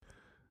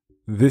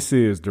This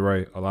is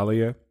DeRay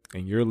Olalia,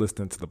 and you're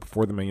listening to the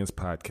Before the Millions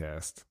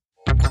podcast.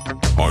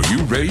 Are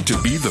you ready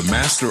to be the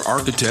master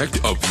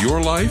architect of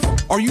your life?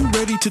 Are you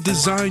ready to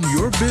design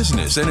your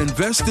business and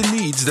invest in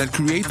needs that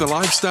create the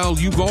lifestyle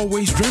you've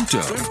always dreamt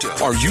of?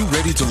 Are you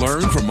ready to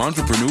learn from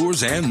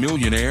entrepreneurs and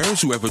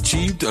millionaires who have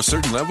achieved a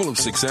certain level of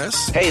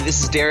success? Hey,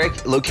 this is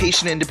Derek,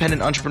 location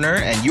independent entrepreneur,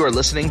 and you are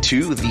listening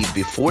to the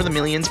Before the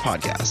Millions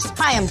podcast.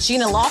 Hi, I'm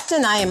Gina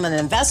Lofton. I am an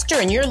investor,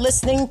 and you're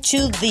listening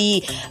to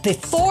the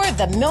Before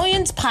the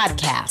Millions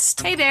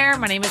podcast. Hey there,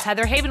 my name is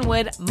Heather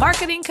Havenwood,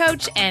 marketing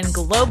coach and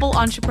global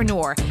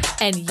entrepreneur,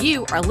 and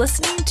you are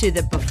listening to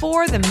the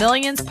Before the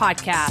Millions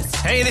podcast.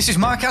 Hey, this is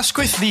Mark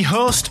Asquith, the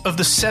host of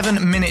the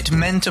 7-Minute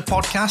Mentor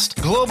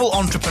podcast, global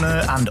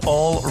entrepreneur and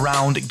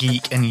all-round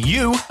geek, and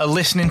you are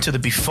listening to the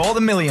Before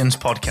the Millions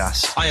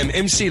podcast. I am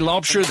MC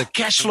Lobsher, the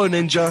Cashflow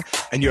Ninja,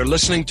 and you're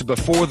listening to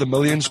Before the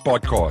Millions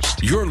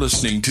podcast. You're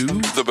listening to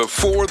the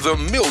Before the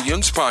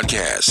Millions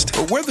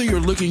podcast. Whether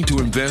you're looking to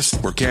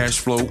invest for cash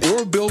flow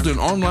or build an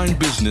online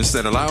business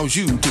that allows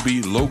you to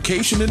be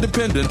location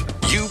independent,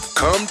 you've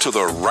come to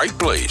the right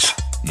place.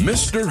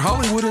 Mr.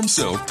 Hollywood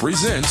himself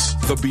presents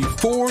the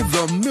Before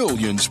the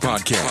Millions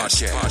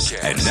podcast.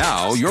 And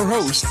now your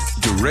host,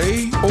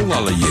 DeRay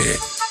Olalaye.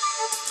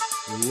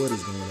 What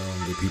is going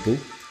on, good people?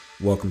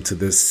 Welcome to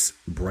this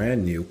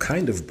brand new,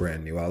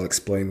 I'll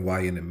explain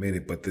why in a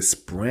minute, but this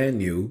brand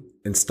new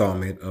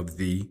installment of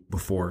the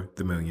Before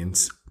the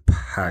Millions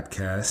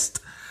podcast.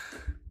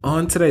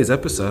 On today's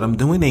episode, I'm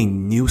doing a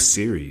new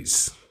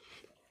series.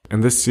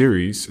 And this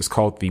series is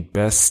called the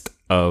Best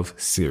of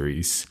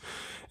Series.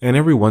 And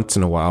every once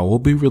in a while, we'll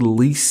be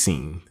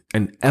releasing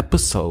an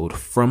episode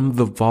from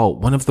the vault,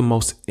 one of the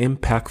most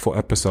impactful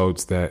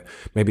episodes that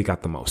maybe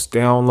got the most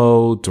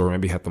downloads or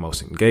maybe had the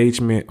most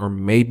engagement or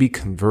maybe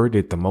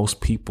converted the most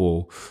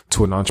people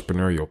to an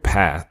entrepreneurial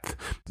path.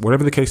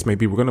 Whatever the case may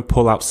be, we're going to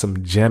pull out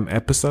some gem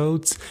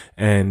episodes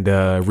and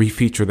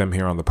refeature them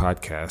here on the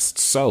podcast.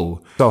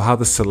 So how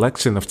the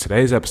selection of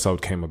today's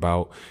episode came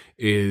about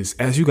is,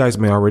 as you guys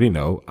may already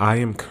know, I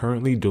am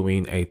currently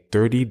doing a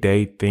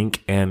 30-day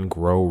Think and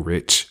Grow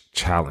Rich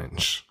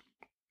challenge.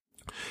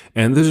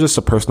 And this is just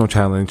a personal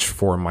challenge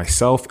for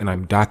myself, and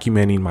I'm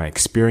documenting my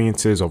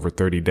experiences over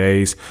 30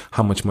 days,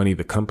 how much money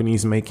the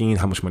company's making,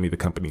 how much money the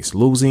company's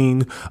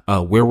losing,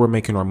 where we're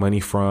making our money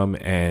from,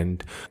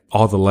 and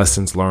all the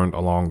lessons learned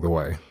along the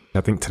way.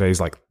 I think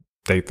today's like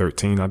day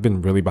 13. I've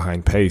been really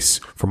behind pace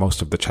for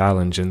most of the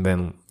challenge. And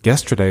then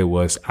yesterday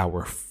was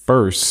our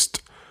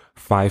first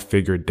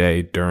 5-figure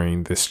day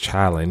during this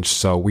challenge.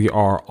 So we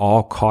are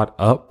all caught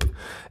up,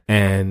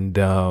 and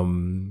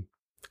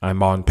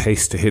I'm on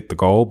pace to hit the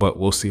goal, but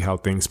we'll see how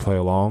things play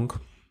along.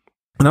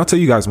 And I'll tell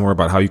you guys more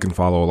about how you can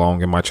follow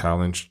along in my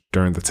challenge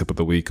during the tip of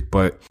the week.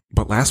 But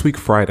last week,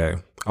 Friday,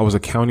 I was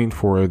accounting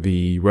for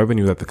the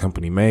revenue that the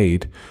company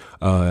made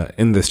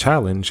in this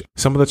challenge.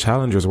 Some of the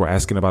challengers were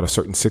asking about a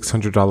certain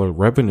 $600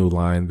 revenue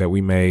line that we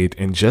made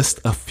in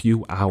just a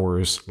few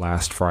hours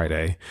last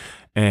Friday.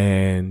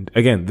 And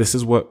again, this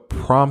is what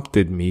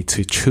prompted me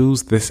to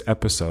choose this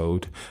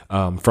episode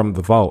from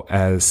the vault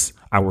as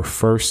our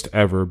first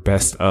ever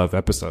best of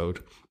episode.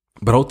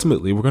 But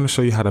ultimately, we're going to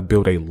show you how to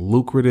build a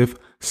lucrative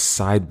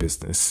side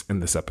business in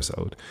this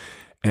episode.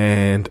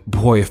 And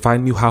boy, if I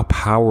knew how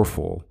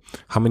powerful,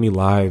 how many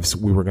lives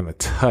we were going to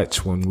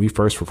touch when we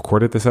first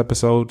recorded this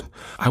episode,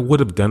 I would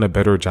have done a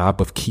better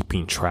job of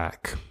keeping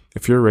track.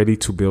 If you're ready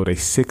to build a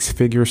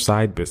 6-figure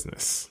side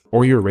business,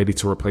 or you're ready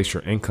to replace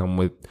your income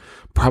with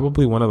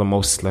probably one of the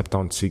most slept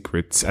on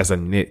secrets as a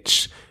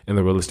niche in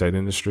the real estate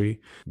industry,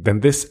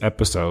 then this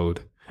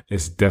episode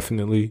is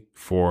definitely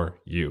for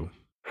you.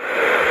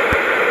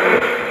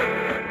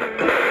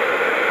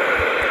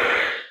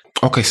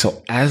 Okay,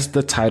 so as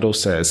the title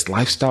says,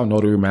 Lifestyle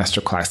Notary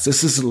Masterclass,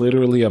 this is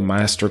literally a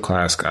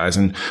masterclass, guys.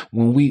 And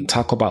when we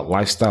talk about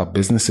lifestyle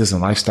businesses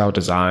and lifestyle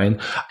design,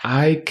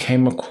 I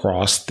came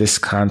across this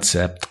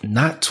concept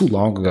not too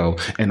long ago.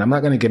 And I'm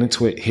not going to get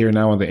into it here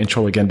now in the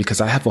intro again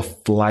because I have a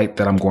flight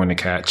that I'm going to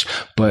catch.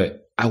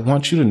 But I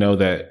want you to know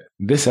that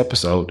this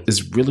episode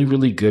is really,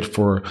 really good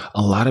for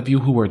a lot of you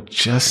who are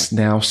just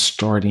now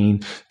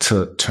starting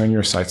to turn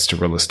your sights to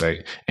real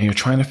estate, and you're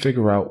trying to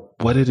figure out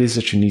what it is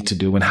that you need to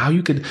do and how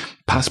you could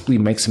possibly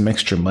make some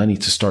extra money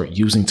to start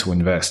using to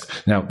invest.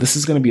 Now, this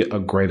is going to be a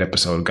great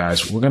episode,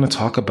 guys. We're going to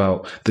talk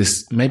about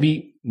this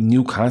maybe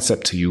new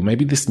concept to you,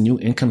 maybe this new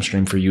income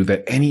stream for you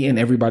that any and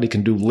everybody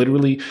can do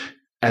literally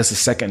as a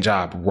second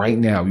job right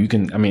now.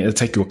 It'll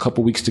take you a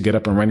couple weeks to get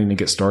up and running and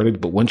get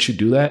started. But once you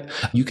do that,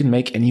 you can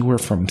make anywhere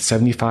from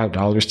 $75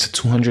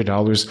 to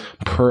 $200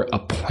 per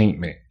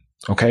appointment.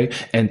 Okay.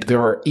 And there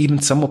are even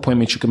some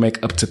appointments you can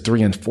make up to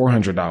 $300 and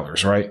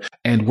 $400, right?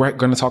 And we're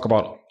going to talk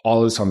about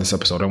all of this on this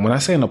episode. And when I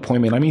say an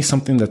appointment, I mean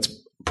something that's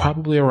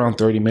probably around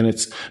 30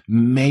 minutes,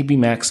 maybe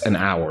max an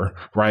hour,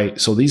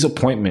 right? So these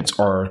appointments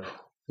are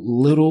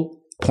little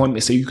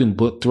appointments that you can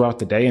book throughout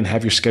the day and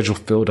have your schedule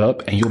filled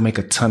up, and you'll make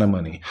a ton of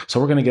money. So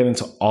we're going to get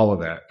into all of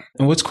that.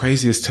 And what's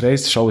crazy is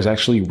today's show is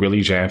actually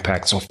really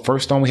jam-packed. So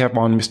first on, we have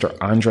on Mr.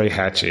 Andre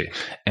Hatchett.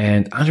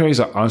 And Andre is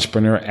an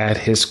entrepreneur at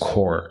his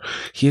core.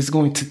 He is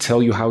going to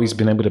tell you how he's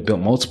been able to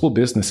build multiple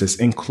businesses,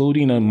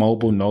 including a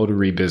mobile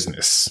notary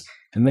business.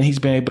 And then he's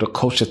been able to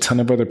coach a ton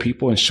of other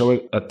people and show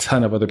a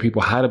ton of other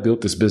people how to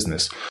build this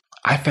business.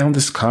 I found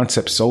this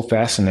concept so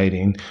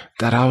fascinating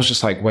that I was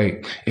just like,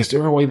 wait, is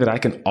there a way that I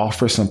can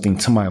offer something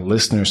to my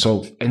listeners?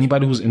 So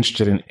anybody who's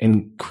interested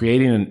in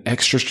creating an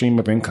extra stream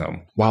of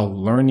income while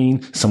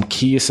learning some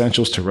key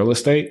essentials to real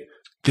estate,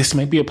 this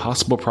may be a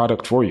possible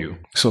product for you.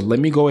 So let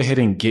me go ahead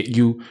and get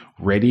you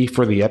ready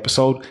for the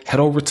episode. Head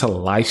over to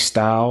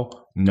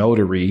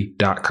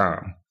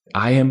lifestylenotary.com.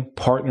 I am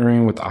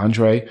partnering with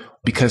Andre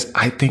because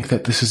I think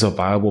that this is a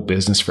viable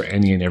business for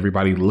any and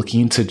everybody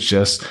looking to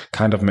just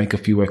kind of make a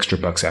few extra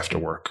bucks after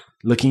work,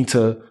 looking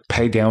to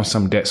pay down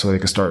some debt so they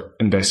can start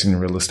investing in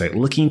real estate,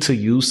 looking to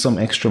use some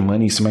extra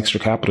money, some extra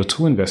capital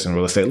to invest in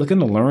real estate, looking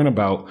to learn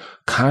about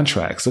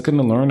contracts, looking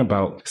to learn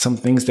about some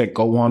things that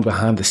go on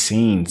behind the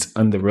scenes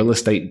on the real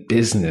estate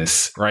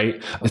business, right?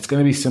 It's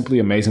going to be simply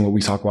amazing what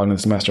we talk about in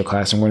this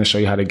masterclass, and we're going to show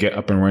you how to get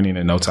up and running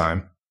in no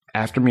time.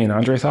 After me and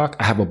Andre talk,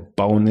 I have a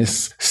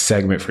bonus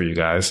segment for you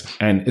guys.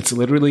 And it's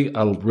literally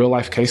a real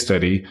life case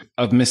study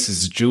of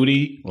Mrs.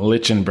 Judy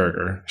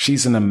Lichtenberger.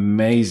 She's an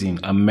amazing,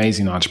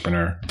 amazing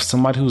entrepreneur.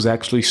 Somebody who's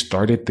actually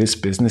started this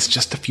business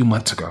just a few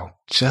months ago.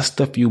 She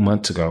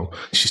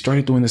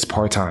started doing this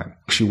part-time.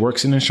 She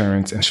works in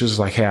insurance, and she was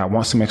like, hey, I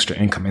want some extra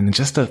income. And in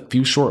just a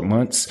few short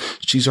months,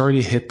 she's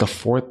already hit the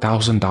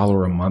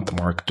 $4,000 a month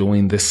mark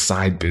doing this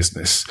side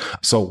business.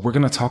 So we're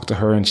going to talk to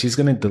her, and she's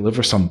going to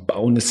deliver some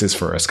bonuses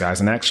for us guys,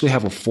 and actually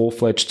have a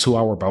full-fledged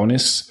 2-hour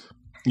bonus.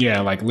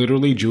 Yeah, like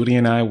literally Judy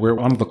and I, we're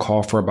on the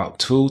call for about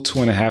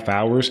 2.5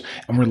 hours,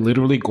 and we're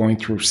literally going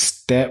through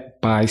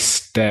step by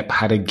step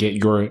how to get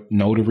your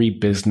notary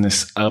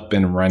business up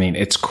and running.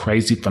 It's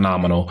crazy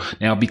phenomenal.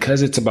 Now,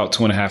 because it's about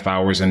 2.5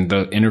 hours and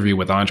the interview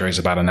with Andre is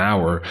about an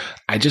hour,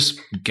 I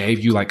just gave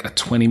you like a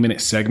 20-minute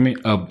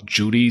segment of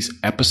Judy's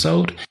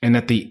episode. And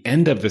at the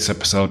end of this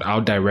episode, I'll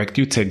direct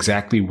you to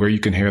exactly where you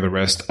can hear the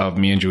rest of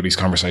me and Judy's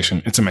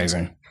conversation. It's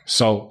amazing.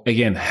 So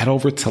again, head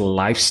over to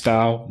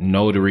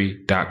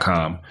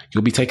lifestylenotary.com.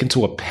 You'll be taken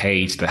to a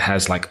page that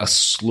has like a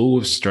slew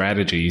of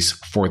strategies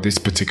for this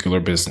particular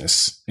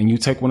business. And you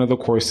take one of the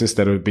courses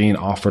that are being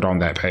offered on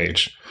that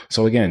page.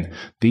 So again,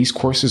 these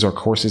courses are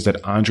courses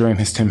that Andre and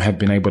his team have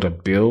been able to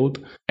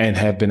build and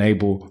have been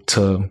able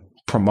to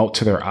promote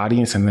to their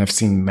audience, and have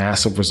seen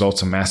massive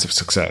results and massive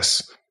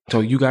success.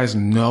 So you guys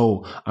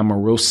know I'm a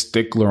real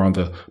stickler on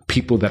the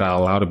people that I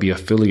allow to be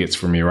affiliates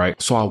for me,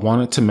 right? So I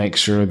wanted to make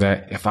sure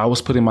that if I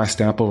was putting my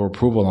stamp of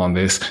approval on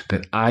this,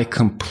 that I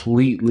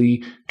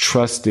completely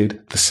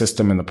trusted the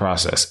system and the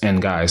process.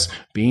 And guys,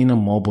 being a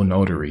mobile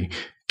notary,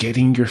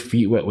 getting your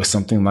feet wet with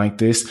something like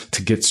this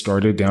to get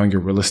started down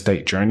your real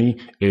estate journey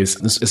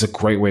is a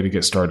great way to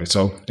get started.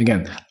 So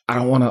again, I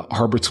don't want to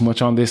harbor too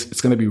much on this.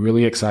 It's going to be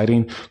really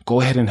exciting. Go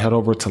ahead and head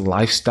over to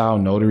Lifestyle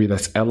Notary.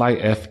 That's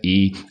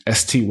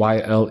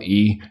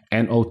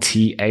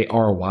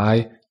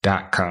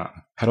LifestyleNotary.com.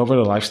 Head over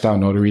to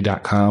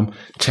lifestylenotary.com.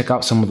 Check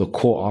out some of the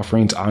cool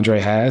offerings Andre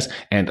has.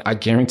 And I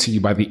guarantee you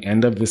by the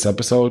end of this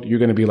episode, you're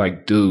going to be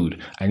like, dude,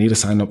 I need to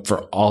sign up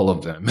for all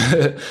of them.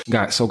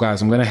 guys,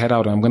 I'm going to head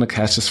out and I'm going to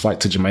catch this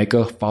flight to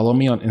Jamaica. Follow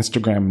me on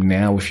Instagram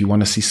now if you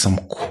want to see some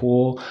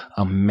cool,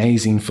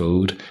 amazing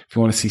food. If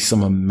you want to see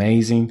some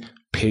amazing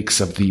pics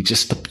of the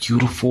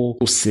beautiful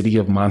city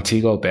of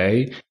Montego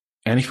Bay.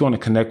 And if you want to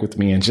connect with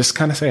me and just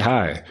kind of say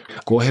hi,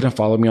 go ahead and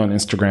follow me on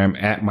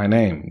Instagram at my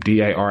name,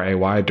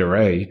 DARAY,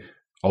 DeRay.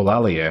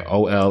 Olalie,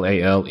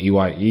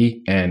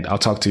 Olaleye, and I'll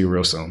talk to you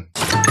real soon.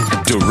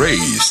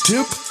 DeRay's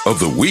tip of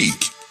the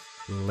week.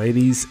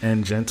 Ladies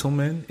and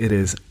gentlemen, it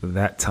is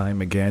that time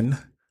again.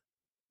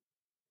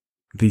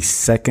 The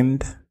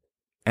second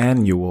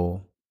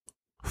annual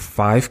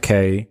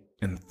 5K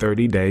in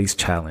 30 days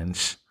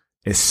challenge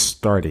is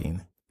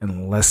starting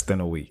in less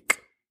than a week,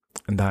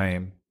 and I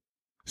am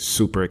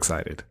super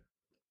excited.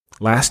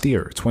 Last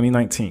year,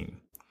 2019,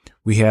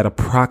 we had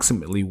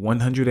approximately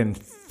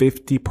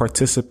 150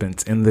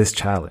 participants in this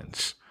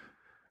challenge.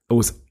 It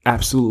was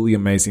absolutely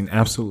amazing,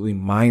 absolutely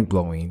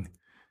mind-blowing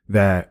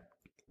that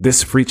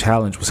this free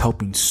challenge was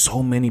helping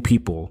so many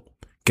people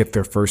get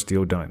their first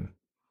deal done.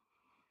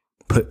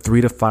 Put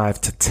 3 to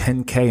 5 to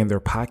 10K in their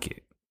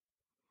pocket.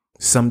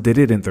 Some did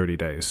it in 30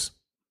 days.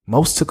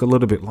 Most took a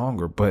little bit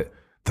longer, but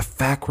the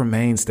fact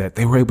remains that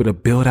they were able to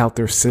build out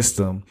their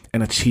system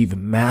and achieve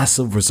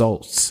massive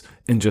results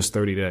in just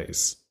 30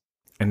 days.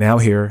 And now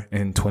here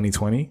in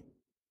 2020,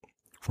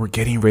 we're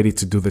getting ready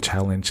to do the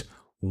challenge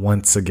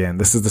once again.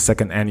 This is the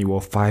second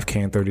annual 5K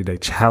in 30-day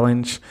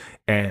challenge.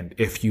 And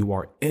if you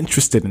are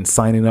interested in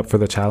signing up for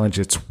the challenge,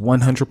 it's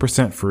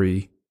 100%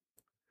 free.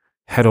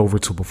 Head over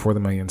to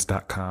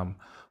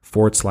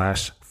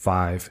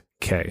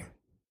beforethemillions.com/5K.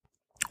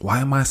 Why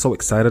am I so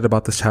excited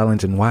about this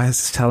challenge, and why is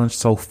this challenge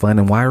so fun,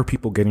 and why are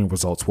people getting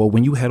results? Well,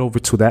 when you head over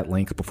to that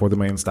link,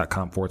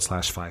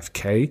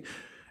 beforethemillions.com/5K,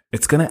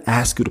 it's going to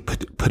ask you to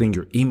put in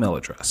your email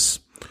address.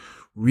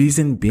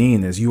 Reason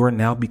being is you are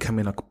now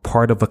becoming a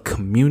part of a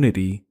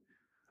community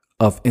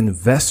of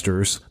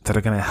investors that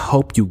are going to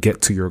help you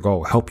get to your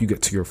goal, help you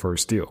get to your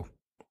first deal.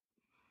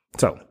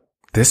 So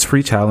this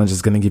free challenge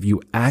is going to give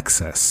you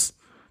access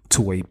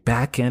to a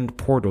back-end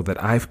portal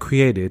that I've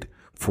created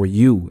for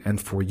you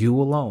and for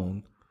you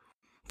alone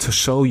to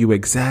show you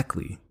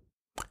exactly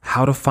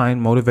how to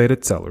find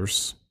motivated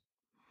sellers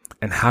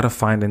and how to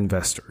find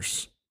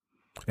investors.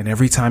 And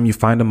every time you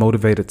find a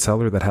motivated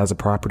seller that has a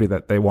property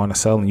that they want to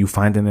sell, and you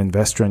find an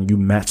investor and you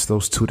match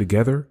those two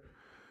together,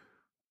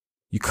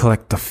 you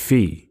collect a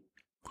fee.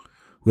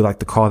 We like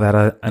to call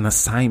that an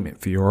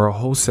assignment fee or a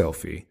wholesale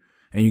fee.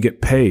 And you get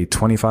paid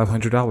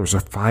 $2,500 or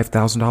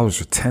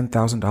 $5,000 or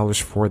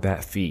 $10,000 for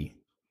that fee.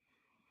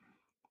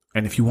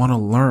 And if you want to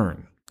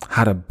learn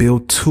how to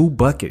build two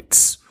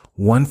buckets,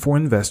 one for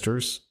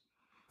investors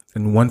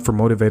and one for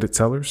motivated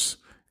sellers,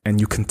 and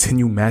you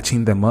continue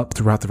matching them up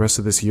throughout the rest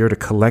of this year to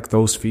collect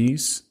those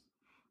fees,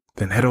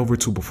 then head over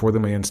to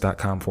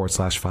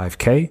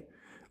beforethemillions.com/5K.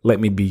 Let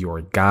me be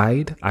your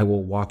guide. I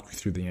will walk you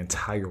through the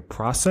entire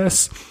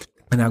process,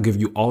 and I'll give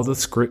you all the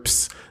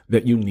scripts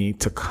that you need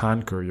to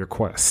conquer your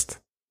quest.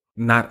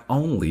 Not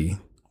only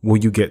will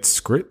you get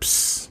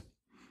scripts,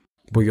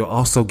 but you'll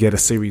also get a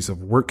series of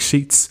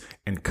worksheets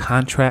and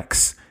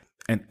contracts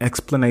and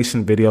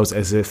explanation videos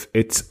as if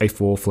it's a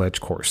full-fledged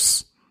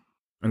course.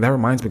 And that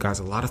reminds me, guys,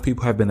 a lot of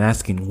people have been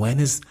asking, when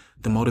is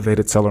the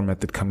Motivated Seller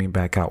Method coming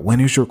back out? When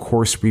is your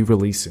course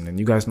re-releasing? And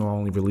you guys know I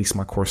only release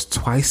my course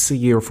twice a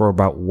year for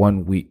about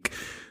 1 week.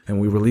 And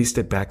we released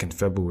it back in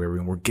February,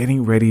 and we're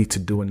getting ready to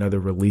do another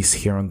release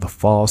here in the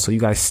fall. So you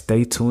guys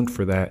stay tuned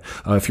for that.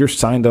 If you're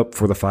signed up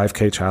for the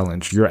 5K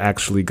challenge, you're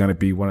actually going to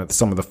be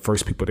some of the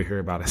first people to hear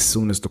about as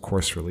soon as the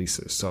course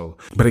releases. So,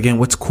 but again,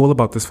 what's cool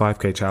about this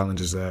 5K challenge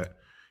is that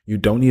you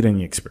don't need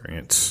any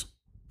experience.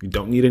 You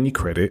don't need any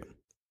credit.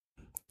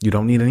 You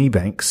don't need any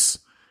banks,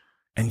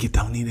 and you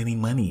don't need any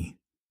money.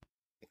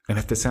 And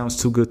if this sounds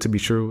too good to be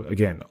true,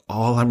 again,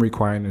 all I'm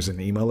requiring is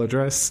an email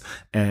address,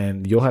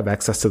 and you'll have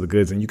access to the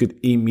goods, and you could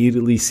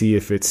immediately see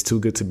if it's too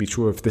good to be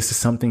true, if this is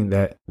something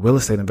that real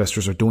estate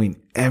investors are doing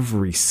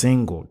every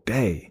single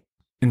day.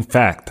 In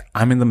fact,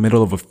 I'm in the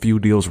middle of a few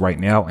deals right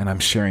now, and I'm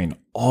sharing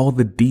all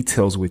the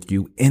details with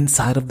you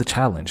inside of the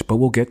challenge, but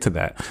we'll get to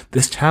that.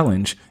 This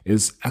challenge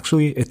is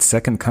actually its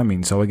second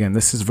coming. So again,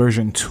 this is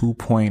version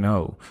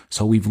 2.0.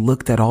 So we've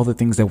looked at all the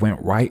things that went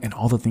right and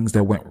all the things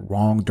that went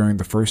wrong during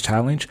the first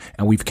challenge,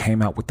 and we've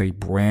came out with a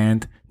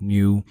brand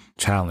new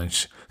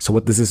challenge. So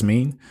what does this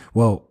mean?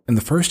 Well, in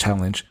the first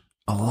challenge,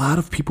 a lot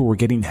of people were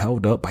getting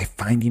held up by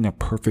finding a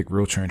perfect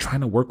realtor and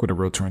trying to work with a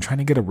realtor and trying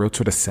to get a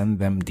realtor to send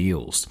them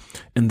deals.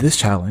 In this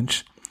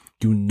challenge,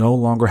 you no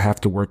longer have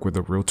to work with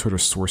a realtor to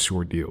source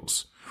your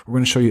deals. We're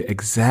going to show you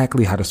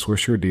exactly how to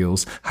source your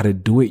deals, how to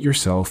do it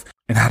yourself,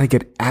 and how to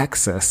get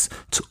access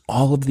to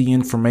all of the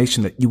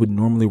information that you would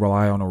normally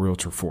rely on a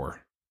realtor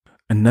for.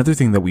 Another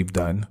thing that we've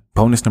done,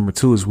 bonus number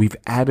 2, is we've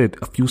added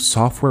a few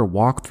software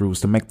walkthroughs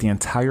to make the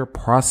entire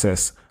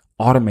process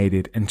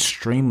automated and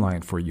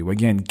streamlined for you.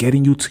 Again,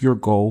 getting you to your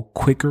goal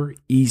quicker,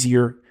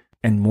 easier,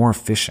 and more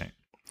efficient.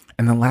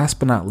 And then last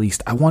but not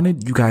least, I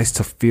wanted you guys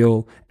to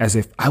feel as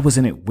if I was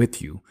in it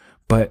with you,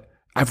 but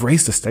I've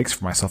raised the stakes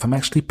for myself. I'm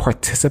actually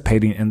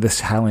participating in this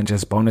challenge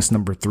as bonus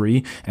number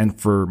 3. And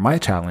for my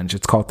challenge,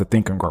 it's called the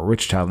Think and Grow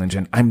Rich Challenge.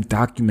 And I'm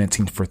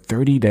documenting for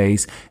 30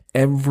 days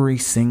every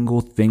single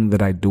thing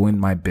that I do in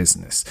my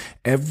business,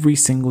 every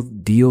single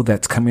deal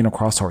that's coming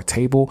across our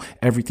table,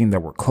 everything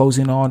that we're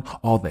closing on,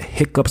 all the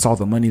hiccups, all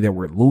the money that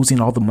we're losing,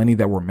 all the money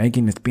that we're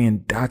making is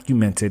being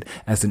documented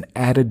as an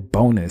added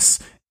bonus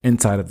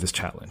inside of this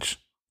challenge.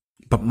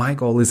 But my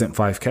goal isn't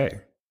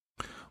 5K.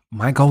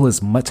 My goal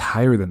is much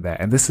higher than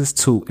that. And this is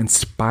to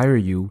inspire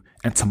you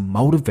and to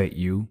motivate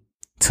you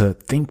to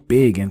think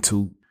big and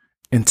to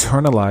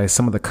internalize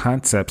some of the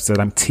concepts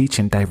that I'm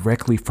teaching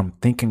directly from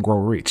Think and Grow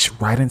Rich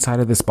right inside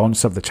of this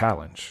bonus of the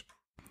challenge.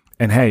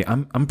 And hey,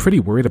 I'm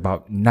pretty worried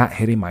about not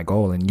hitting my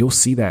goal, and you'll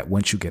see that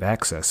once you get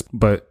access.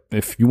 But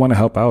if you want to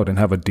help out and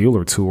have a deal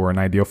or two or an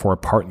idea for a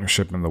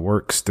partnership in the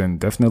works, then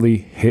definitely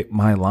hit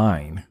my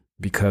line,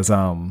 because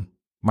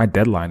my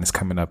deadline is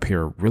coming up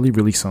here really,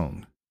 really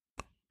soon.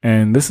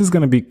 And this is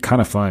going to be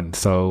kind of fun.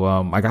 So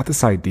I got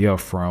this idea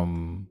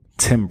from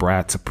Tim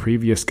Bratz, a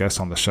previous guest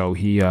on the show.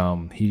 He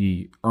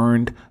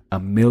earned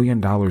 $1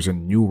 million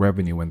in new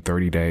revenue in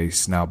 30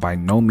 days. Now, by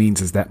no means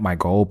is that my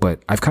goal,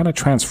 but I've kind of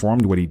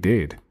transformed what he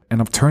did,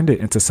 and I've turned it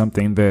into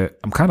something that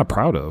I'm kind of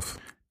proud of.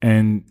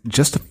 And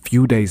just a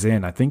few days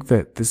in, I think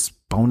that this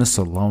bonus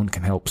alone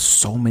can help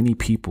so many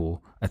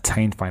people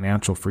attain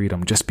financial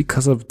freedom just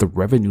because of the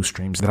revenue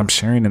streams that I'm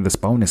sharing in this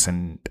bonus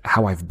and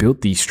how I've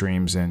built these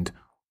streams and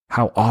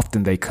how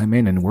often they come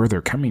in and where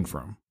they're coming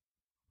from.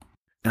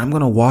 And I'm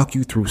going to walk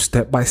you through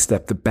step by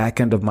step the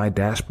back end of my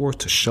dashboard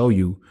to show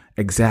you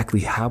exactly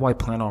how I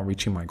plan on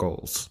reaching my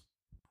goals.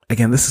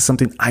 Again, this is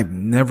something I've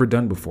never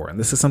done before. And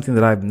this is something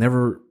that I've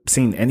never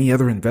seen any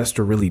other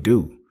investor really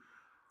do.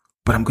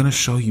 But I'm going to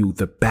show you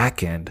the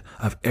back end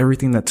of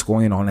everything that's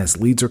going on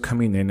as leads are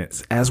coming in,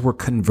 as we're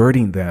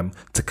converting them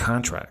to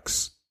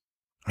contracts.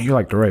 And you're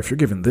like, DeRay, if you're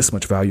giving this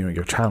much value in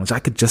your challenge, I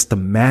could just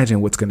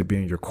imagine what's going to be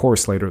in your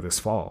course later this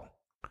fall.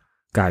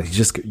 Guys,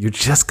 you're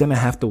just going to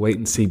have to wait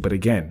and see. But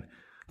again,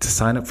 to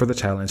sign up for the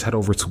challenge, head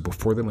over to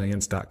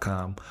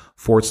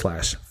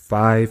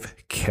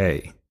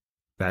beforethemillions.com/5K.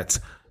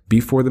 That's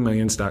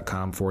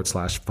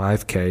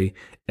beforethemillions.com/5K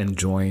and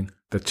join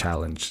the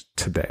challenge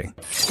today.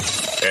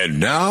 And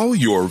now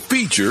your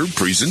feature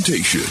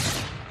presentation.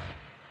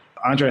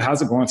 Andre,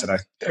 how's it going today?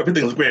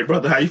 Everything's great,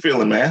 brother. How you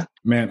feeling, man?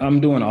 Man,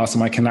 I'm doing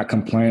awesome. I cannot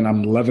complain.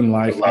 I'm loving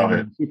life.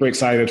 I'm super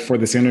excited for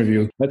this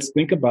interview. Let's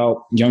think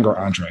about younger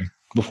Andre.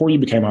 Before you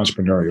became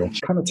entrepreneurial,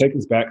 kind of take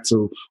us back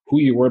to who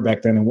you were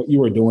back then and what you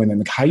were doing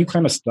and how you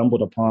kind of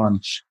stumbled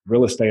upon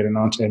real estate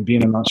and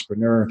being an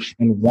entrepreneur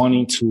and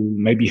wanting to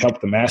maybe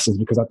help the masses,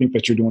 because I think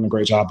that you're doing a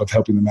great job of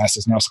helping the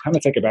masses now. So kind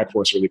of take it back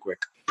for us really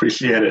quick.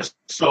 Appreciate it.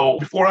 So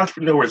before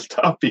entrepreneur is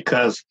tough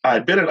because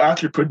I've been an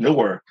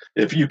entrepreneur.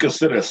 If you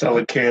consider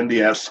selling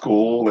candy at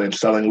school and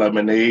selling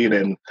lemonade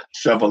and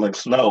shoveling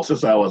snow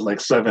since I was like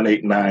 7,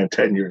 8, 9,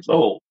 10 years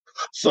old.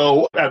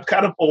 So I've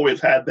kind of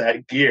always had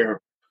that gear.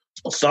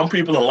 Some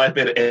people in life,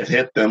 it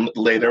hit them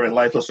later in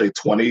life, let's say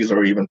 20s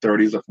or even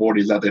 30s or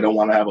 40s, that they don't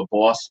want to have a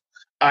boss.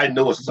 I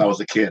knew it since I was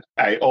a kid.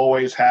 I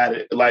always had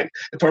it. Like,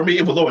 for me,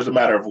 it was always a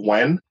matter of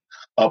when,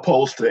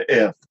 opposed to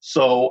if.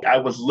 So I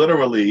was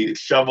literally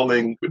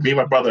shoveling, me and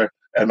my brother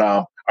and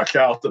our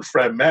childhood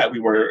friend, Matt,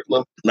 we were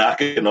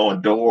knocking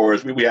on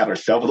doors. We had our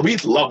shovels. We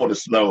used to love when it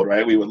snowed,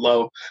 right? We would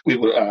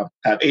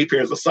have 8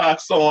 pairs of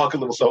socks on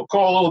because it was so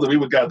cold, and we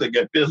would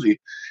get busy.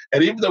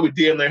 And even though we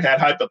damn near had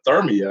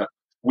hypothermia,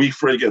 we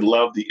friggin'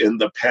 love the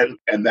independent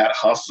and that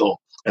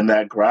hustle and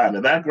that grind.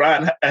 And that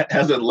grind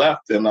hasn't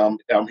left. And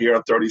I'm here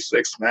at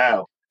 36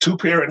 now.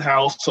 2-parent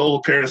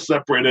household, parents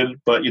separated,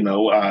 but,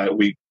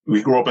 we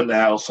grew up in the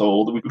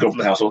household. We grew up in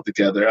the household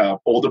together.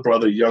 Older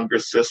brother, younger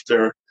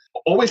sister.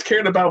 Always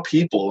cared about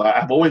people.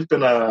 I've always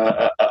been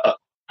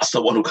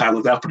someone who kind of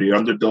looked out for the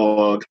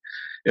underdog.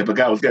 If a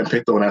guy was getting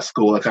picked on at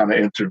school, I kind of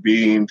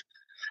intervened.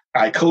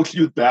 I coached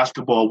youth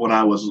basketball when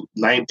I was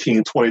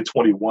 19, 20,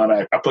 21.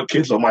 I put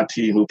kids on my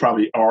team who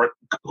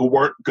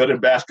weren't good in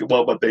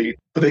basketball, but they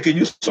could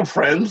use some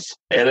friends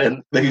and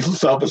then they use some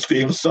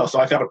self-esteem and stuff.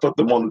 So I kind of put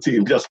them on the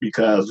team just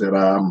because.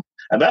 And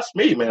that's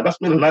me, man. That's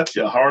me in a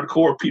nutshell.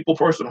 Hardcore people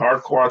person,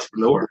 hardcore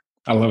entrepreneur.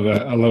 I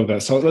love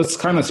that. So let's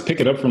kind of pick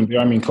it up from there.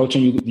 I mean,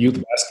 coaching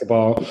youth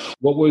basketball.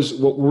 What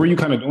were you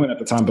kind of doing at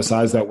the time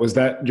besides that? Was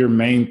that your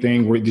main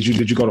thing? Did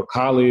you go to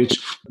college?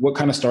 What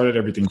kind of started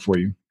everything for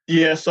you?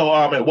 Yeah, so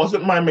it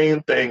wasn't my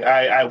main thing.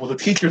 I was a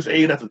teacher's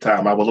aide at the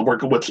time. I was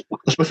working with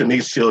special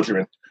needs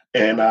children.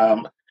 And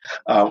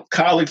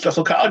college.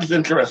 So college is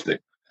interesting.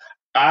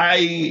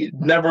 I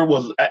never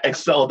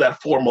excelled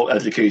at formal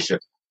education.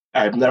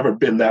 I've never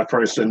been that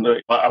person.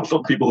 I was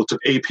with people who took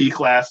AP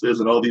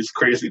classes and all these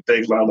crazy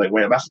things. And I'm like,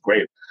 man, that's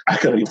great. I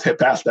couldn't even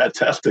pass that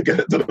test to get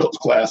into those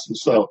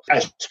classes. So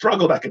I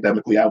struggled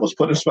academically. I was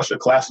put in special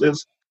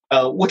classes,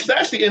 which is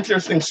actually an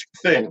interesting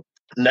thing.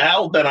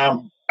 Now that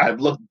I've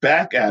looked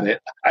back at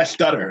it, I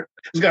stutter.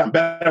 It's gotten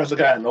better as I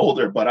gotten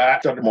older, but I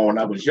stuttered more when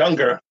I was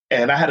younger.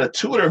 And I had a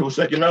tutor who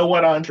said, you know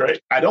what, Andre,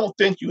 I don't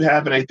think you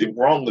have anything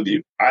wrong with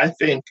you. I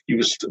think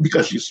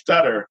because you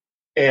stutter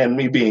and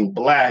me being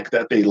Black,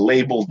 that they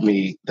labeled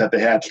me, that they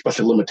had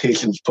special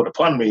limitations put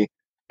upon me.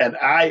 And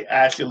I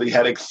actually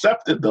had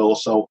accepted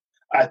those. So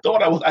I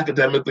thought I was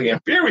academically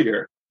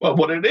inferior. But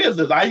what it is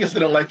I just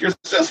didn't like your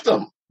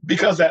system.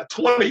 Because at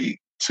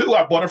 22,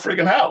 I bought a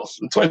freaking house.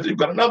 And 23,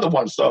 got another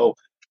one. So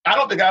I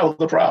don't think I was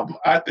the problem.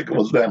 I think it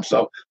was them.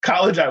 So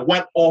college, I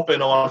went off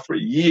and on for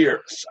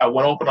years. I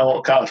went off and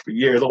on college for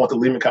years. I went to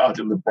Lehman College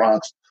in the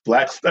Bronx,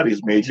 Black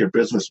Studies major,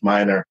 business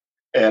minor.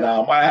 And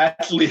I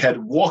actually had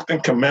walked in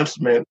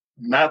commencement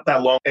not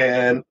that long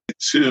I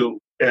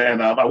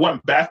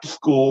went back to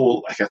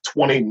school like at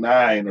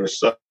 29 or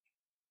so.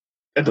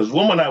 And this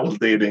woman I was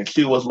dating,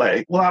 she was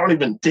like, well, I don't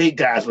even date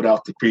guys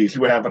without degrees.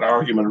 We were having an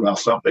argument about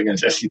something, and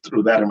she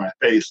threw that in my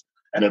face.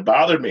 And it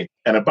bothered me.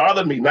 And it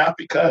bothered me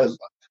because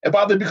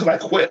I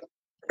quit,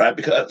 right?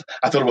 Because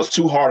I thought it was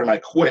too hard and I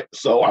quit.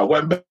 So I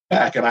went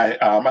back and I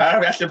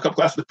actually have a couple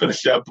classes to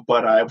finish up,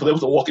 but it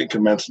was a walk-in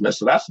commencement.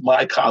 So that's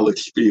my college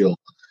spiel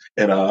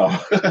in a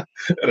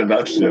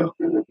nutshell.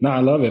 No, I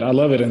love it.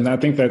 And I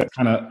think that's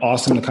kind of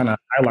awesome to kind of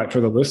highlight for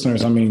the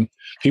listeners. I mean,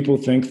 people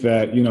think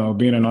that,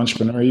 being an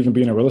entrepreneur, even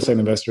being a real estate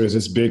investor is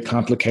this big,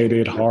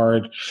 complicated,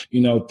 hard,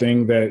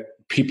 thing that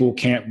people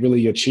can't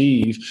really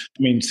achieve.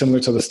 I mean, similar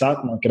to the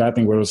stock market, I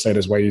think real estate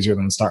is way easier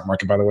than the stock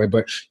market, by the way.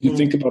 But you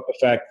think about the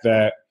fact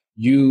that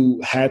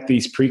you had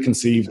these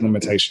preconceived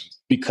limitations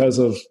because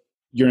of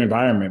your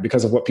environment,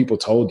 because of what people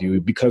told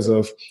you, because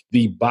of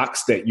the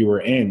box that you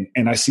were in.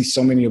 And I see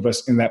so many of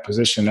us in that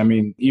position. I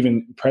mean,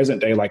 even present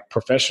day, like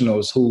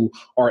professionals who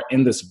are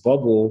in this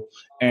bubble,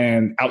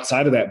 and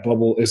outside of that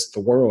bubble is the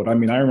world. I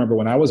mean, I remember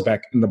when I was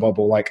back in the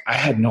bubble, like I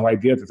had no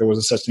idea that there was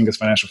a such thing as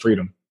financial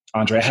freedom.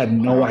 Andre, I had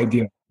no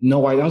idea.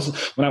 No idea.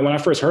 When I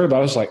first heard about it,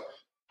 I was like,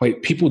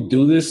 wait, people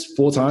do this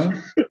full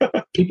time?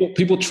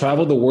 People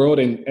travel the world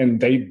and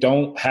they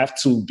don't have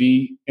to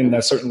be in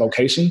a certain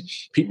location.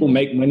 People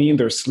make money in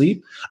their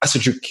sleep. I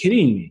said, you're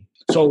kidding me.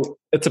 So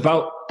it's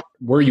about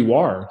where you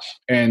are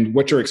and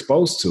what you're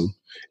exposed to.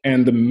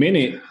 And the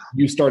minute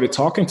you started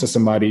talking to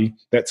somebody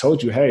that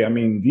told you, hey, I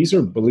mean, these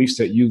are beliefs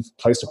that you've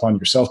placed upon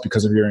yourself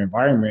because of your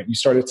environment, you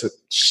started to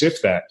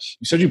shift that.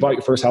 You said you bought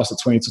your first house at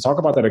 20. So talk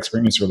about that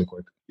experience really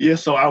quick. Yeah,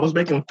 so I was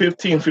making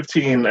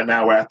 $15 an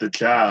hour at the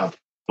job.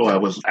 So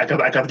I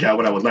got the job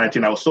when I was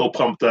 19. I was so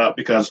pumped up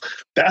because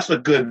that's a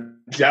good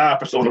job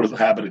for someone who doesn't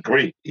have a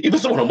degree. Even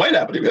someone who might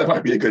have a degree, that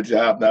might be a good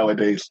job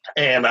nowadays.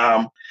 And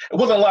it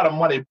wasn't a lot of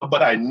money,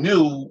 but I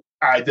knew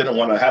I didn't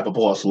want to have a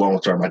boss long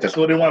term. I just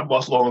didn't want a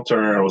boss long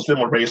term. I was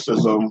dealing with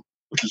racism,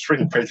 which is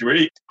freaking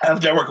crazy.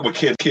 After working with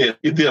kids,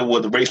 you deal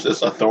with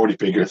racist authority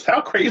figures.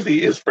 How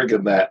crazy is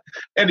freaking that?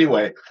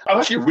 Anyway, I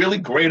was actually really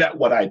great at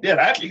what I did.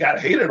 I actually got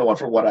hated on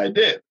for what I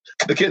did.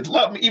 The kids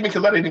loved me, even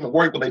because I didn't even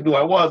work, but they knew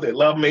I was. They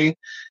loved me.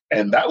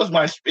 And that was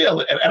my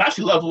spiel. And I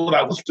actually loved what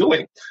I was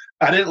doing.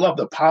 I didn't love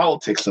the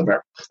politics of it.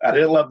 I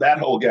didn't love that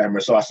whole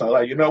gamut. So I said,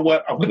 like, you know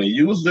what? I'm going to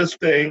use this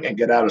thing and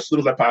get out as soon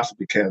as I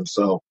possibly can.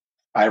 So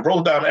I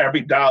wrote down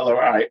every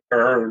dollar I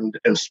earned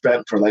and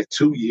spent for like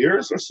 2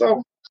 years or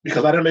so,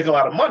 because I didn't make a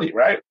lot of money,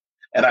 right?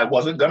 And I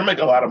wasn't going to make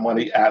a lot of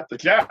money at the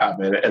job.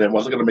 And I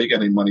wasn't going to make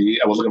any money.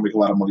 I wasn't going to make a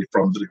lot of money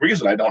from the degrees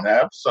that I don't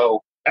have.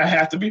 So I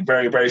had to be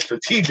very, very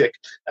strategic.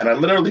 And I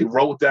literally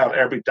wrote down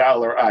every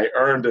dollar I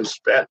earned and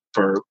spent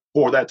for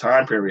that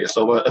time period.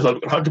 So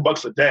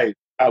 $100 a day,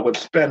 I would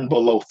spend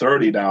below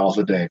 $30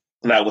 a day.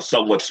 And I would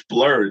somewhat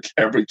splurge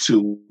every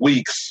 2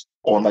 weeks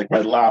on like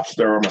Red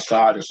Lobster or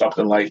massage or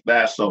something like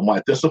that. So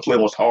my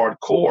discipline was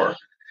hardcore.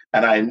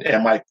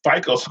 And my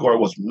FICO score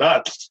was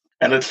nuts.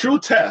 And a true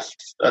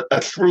test,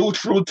 a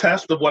true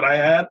test of what I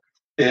had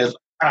is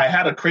I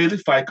had a crazy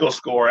FICO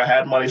score. I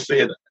had money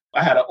saved.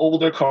 I had an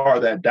older car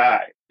that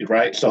died,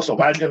 right? So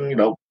imagine,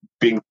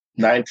 being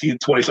 19,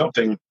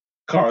 20-something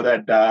car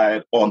that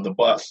died on the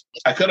bus.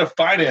 I could have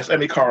financed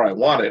any car I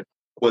wanted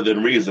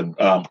within reason.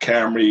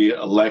 Camry,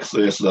 a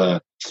Lexus,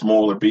 a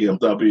smaller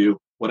BMW,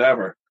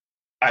 whatever.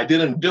 I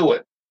didn't do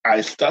it.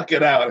 I stuck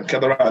it out and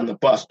kept it on the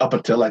bus up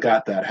until I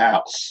got that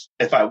house.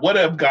 If I would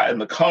have gotten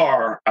the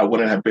car, I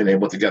wouldn't have been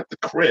able to get the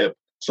crib.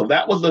 So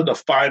that was the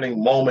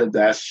defining moment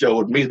that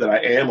showed me that I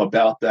am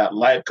about that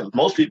life, because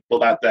most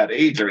people at that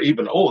age or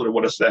even older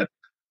would have said,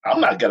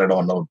 I'm not getting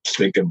on no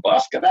stinking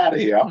bus. Get out of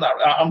here.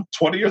 I'm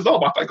 20 years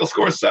old. My FICO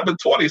score is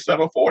 720,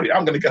 740.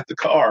 I'm going to get the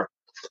car.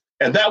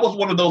 And that was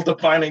one of those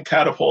defining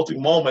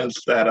catapulting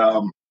moments that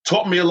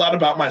taught me a lot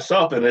about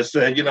myself. And it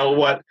said, you know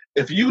what?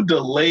 If you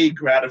delay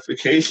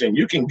gratification,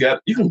 you can get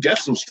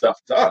some stuff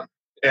done.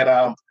 And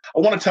I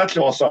want to touch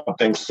on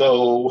something.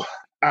 So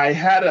I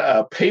had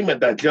a payment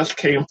that just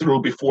came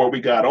through before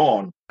we got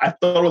on. I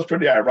thought it was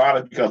pretty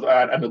ironic because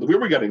I knew that we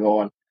were getting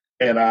on.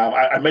 And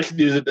I mentioned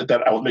to you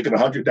that I was making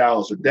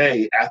 $100 a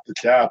day at the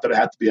job that I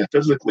had to be at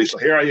physically. So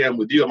here I am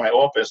with you in my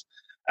office,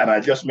 and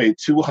I just made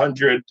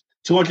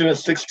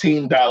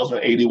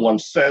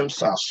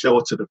 $216.81. I'll show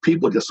it to the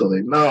people just so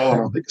they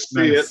know, they can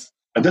see it.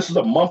 And this is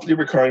a monthly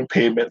recurring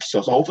payment.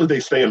 So hopefully they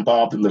stay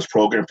involved in this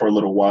program for a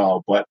little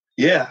while. But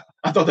yeah,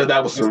 I thought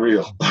that was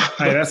surreal.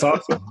 Hey, that's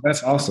awesome.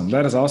 That's awesome.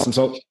 That is awesome.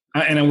 So,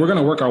 and we're going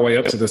to work our way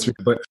up to this,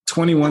 but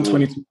 21,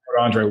 22,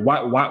 Andre,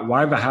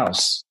 why the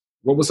house?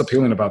 What was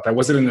appealing about that?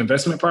 Was it an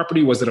investment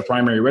property? Was it a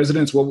primary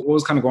residence? What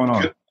was kind of going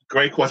on?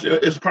 Great question.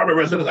 It's a primary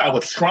residence. I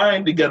was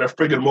trying to get a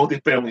friggin'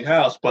 multifamily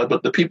house, but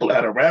the people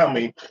that around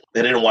me,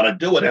 they didn't want to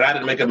do it. And I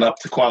didn't make enough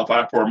to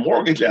qualify for a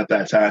mortgage at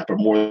that time for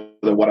more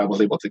than what I was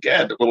able to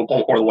get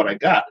or what I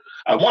got.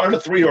 I wanted a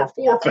 3 or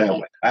 4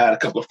 family. I had a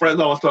couple of friends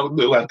I was talking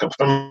to. I had a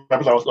couple of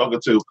members I was talking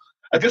to.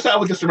 I guess I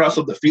was just around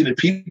some defeated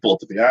people,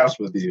 to be honest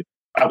with you.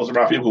 I was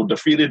around people who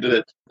defeated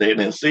it. They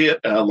didn't see it.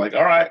 And I was like,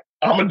 all right,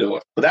 I'm going to do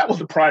it. But that was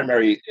the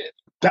primary.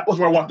 That was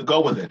where I wanted to go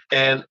with it.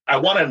 And I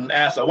wanted an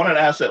asset. I wanted an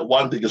asset,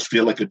 one, to just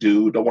feel like a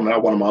dude. I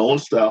wanted my own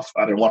stuff.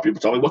 I didn't want people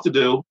to tell me what to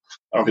do.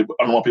 I don't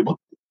want people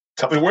to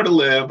tell me where to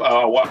live.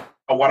 I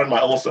wanted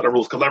my own set of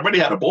rules because I already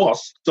had a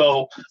boss.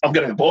 So I'm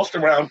getting bossed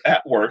around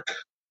at work,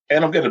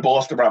 and I'm getting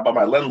bossed around by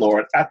my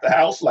landlord at the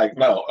house. Like,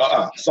 no,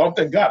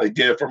 something got to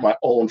give for my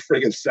own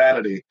friggin'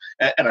 sanity.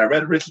 And I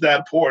read Rich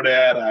Dad, Poor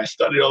Dad. I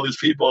studied all these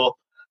people.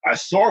 I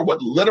saw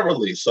what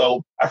literally.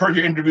 So I've heard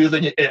your interviews,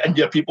 and you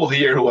have people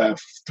here who made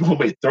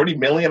 $30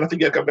 million. I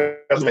think you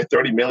guys made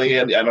 $30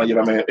 million. I know you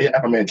have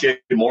a man, Jay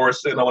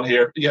Morrison on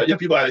here. You have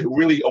people who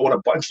really own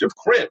a bunch of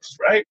cribs,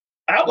 right?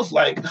 I was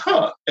like,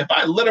 if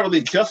I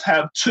literally just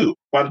have 2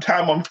 by the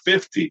time I'm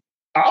 50,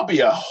 I'll be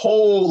a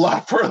whole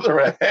lot further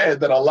ahead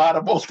than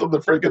most of the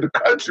freaking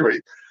country.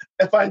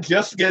 If I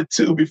just get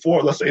 2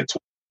 before, let's say,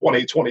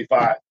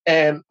 2025.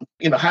 And,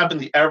 having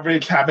the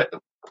average, having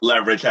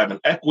leverage, having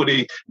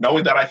equity,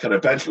 knowing that I could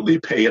eventually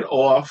pay it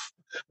off,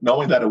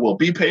 knowing that it will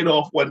be paid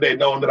off one day,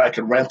 knowing that I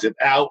can rent it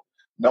out,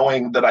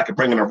 knowing that I could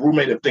bring in a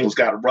roommate if things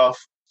got rough.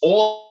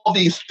 All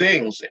these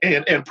things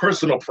and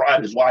personal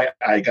pride is why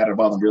I got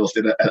involved in real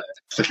estate at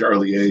such an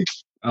early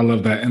age. I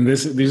love that. And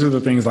these are the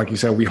things, like you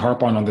said, we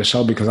harp on the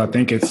show because I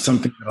think it's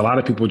something that a lot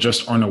of people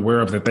just aren't aware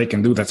of that they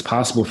can do that's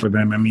possible for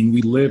them. I mean,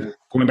 we live,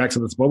 going back to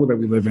this bubble that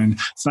we live in,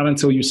 it's not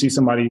until you see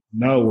somebody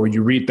know or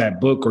you read that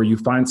book or you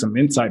find some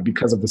insight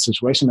because of the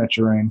situation that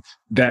you're in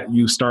that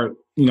you start,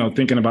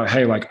 thinking about,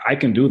 hey, like I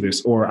can do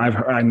this, or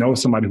I know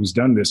somebody who's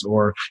done this,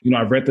 or,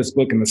 I've read this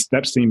book and the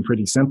steps seem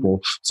pretty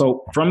simple.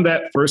 So from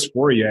that first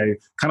foray,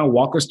 kind of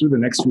walk us through the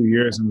next few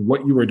years and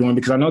what you were doing,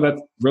 because I know that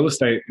real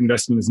estate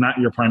investing is not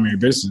your primary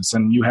business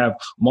and you have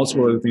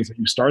multiple other things that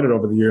you started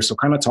over the years. So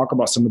kind of talk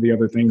about some of the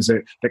other things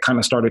that kind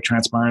of started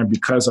transpiring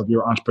because of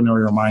your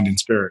entrepreneurial mind and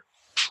spirit.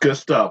 Good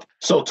stuff.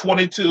 So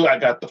 22, I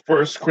got the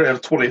first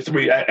crib.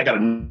 23, I got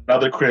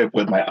another crib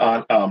with my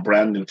aunt,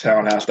 brand new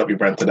townhouse that we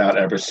rented out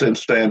ever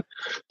since then.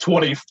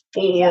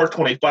 24,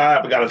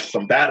 25, I got into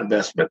some bad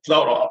investments.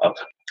 No,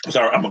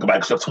 sorry, I'm going to go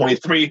back. So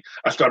 23,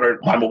 I started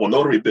my mobile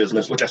notary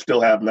business, which I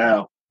still have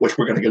now, which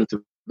we're going to get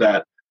into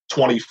that.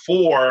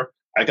 24,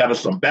 I got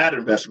into some bad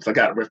investments. I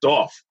got ripped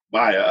off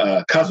by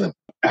a cousin.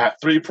 I had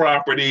 3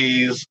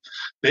 properties.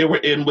 They were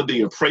in with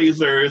the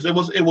appraisers. It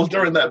was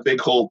during that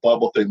big whole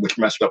bubble thing, which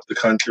messed up the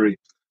country.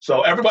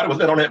 So everybody was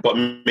in on it but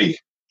me.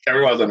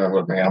 Everybody was in on it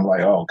with me. I'm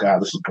like, oh,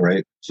 God, this is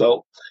great.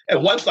 So,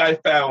 and once I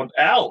found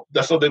out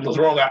that something was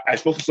wrong, I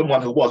spoke to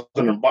someone who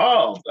wasn't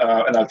involved.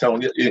 And I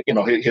told him,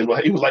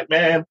 he was like,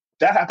 man,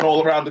 that happened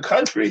all around the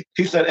country.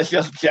 He said, it's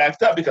just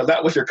jacked up because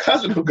that was your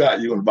cousin who got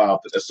you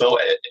involved in it. So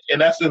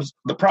in essence,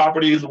 the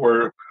properties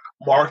were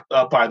marked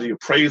up by the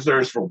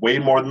appraisers for way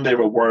more than they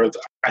were worth.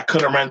 I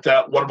couldn't rent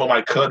out. One of them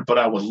I could, but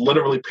I was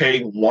literally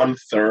paying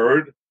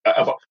 1/3.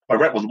 My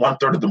rent was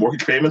 1/3 of the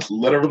mortgage payments,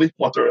 literally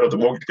 1/3 of the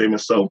mortgage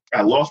payments. So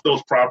I lost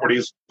those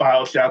properties,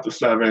 filed Chapter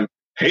 7,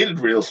 hated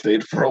real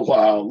estate for a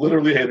while,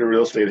 literally hated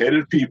real estate,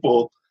 hated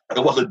people.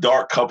 It was a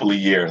dark couple of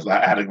years.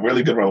 I had a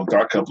really good run,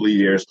 dark couple of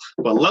years.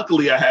 But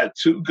luckily I had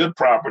 2 good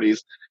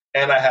properties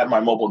and I had my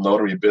mobile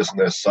notary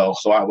business. So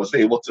I was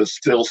able to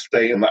still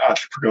stay in the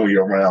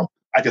entrepreneurial realm.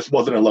 I just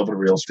wasn't in love with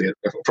real estate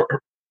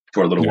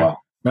for a little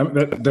while.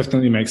 That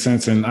definitely makes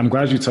sense. And I'm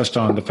glad you touched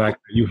on the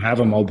fact that you have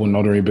a mobile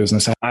notary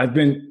business. I've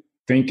been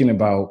thinking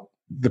about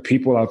the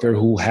people out there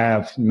who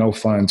have no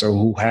funds or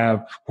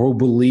who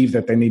believe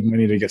that they need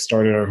money to get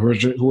started, or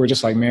who are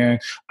just like, man,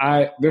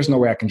 there's no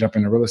way I can jump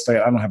into real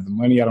estate. I don't have the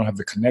money. I don't have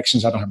the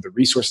connections. I don't have the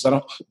resources.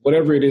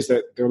 Whatever it is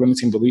that their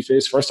limiting belief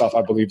is. First off,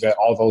 I believe that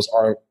all those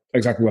are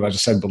exactly what I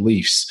just said,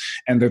 beliefs,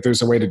 and that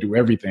there's a way to do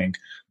everything.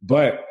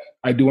 But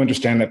I do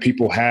understand that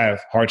people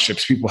have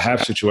hardships, people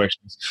have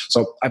situations.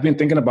 So I've been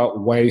thinking about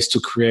ways to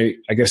create,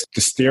 I guess,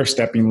 the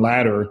stair-stepping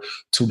ladder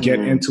to get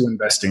into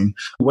investing.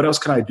 What else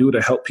can I do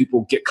to help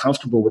people get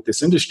comfortable with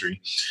this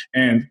industry?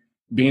 And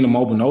being a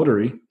mobile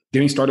notary,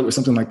 getting started with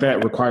something like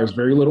that requires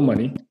very little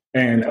money.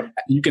 And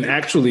you can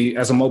actually,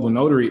 as a mobile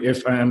notary,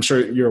 if I'm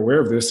sure you're aware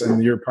of this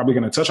and you're probably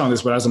going to touch on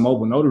this, but as a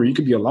mobile notary, you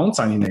could be a loan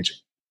signing agent.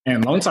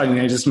 And loan signing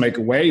agents make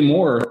way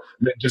more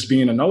than just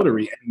being a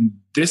notary. And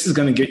this is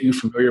going to get you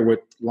familiar with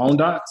loan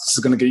docs. This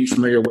is going to get you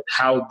familiar with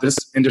how this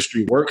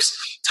industry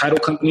works, title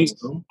companies,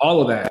 all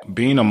of that.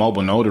 Being a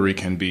mobile notary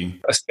can be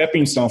a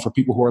stepping stone for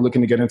people who are looking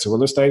to get into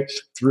real estate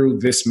through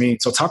this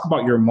means. So talk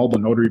about your mobile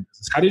notary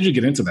business. How did you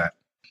get into that?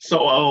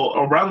 So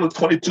around the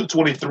 22,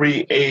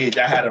 23 age,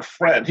 I had a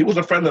friend. He was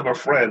a friend of a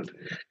friend.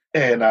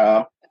 And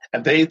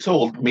they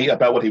told me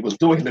about what he was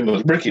doing. His name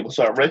was Ricky. What's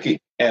up, Ricky?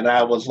 And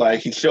I was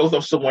like, he shows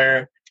up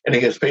somewhere and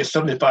he gets paid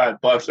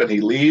 $75 and he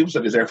leaves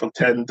and he's there for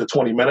 10 to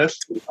 20 minutes.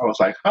 I was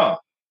like, huh.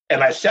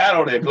 And I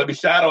shadowed him. Let me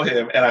shadow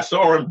him. And I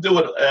saw him do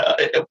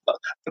it.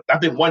 I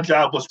think one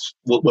job was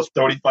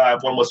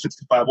 35, one was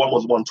 65, one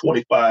was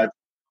 125,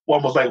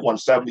 one was like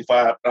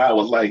 175. And I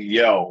was like,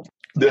 yo,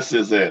 this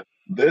is it.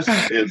 This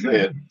is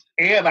it.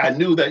 And I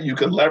knew that you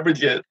could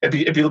leverage it. If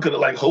you look at it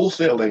like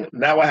wholesaling,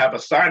 now I have a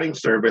signing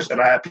service and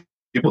I have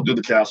people do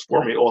the jobs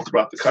for me all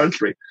throughout the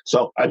country.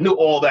 So I knew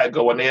all that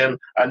going in.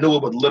 I knew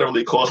it would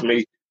literally cost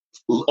me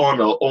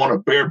on a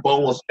bare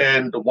bones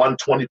end,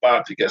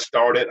 $125 to get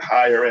started,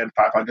 higher end,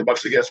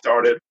 $500 to get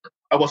started.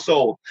 I was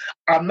sold.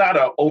 I'm not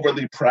a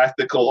overly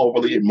practical,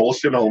 overly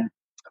emotional.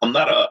 I'm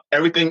not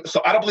everything.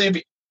 So I don't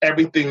believe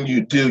everything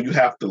you do, you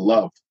have to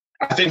love.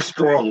 I think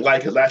strong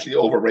like is actually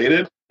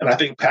overrated. And I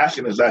think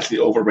passion is actually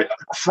overrated.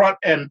 Front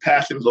end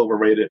passion is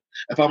overrated.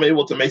 If I'm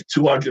able to make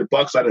 $200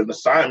 out of an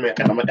assignment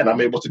and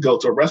I'm able to go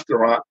to a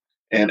restaurant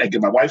and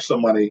give my wife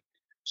some money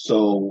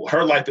so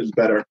her life is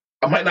better,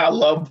 I might not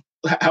love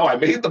how I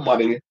made the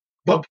money,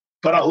 but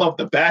I love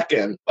the back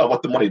end of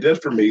what the money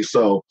did for me.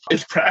 So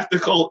it's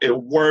practical. It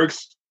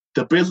works.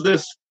 The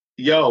business,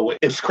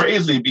 it's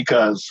crazy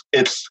because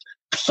it's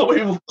so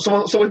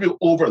many people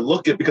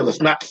overlook it because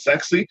it's not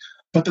sexy.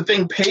 But the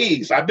thing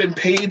pays. I've been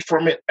paid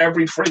from it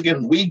every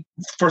friggin' week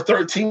for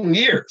 13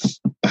 years.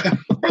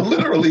 for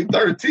literally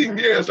 13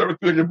 years over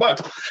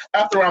 $300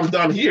 after I'm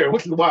done here,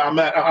 which is why I'm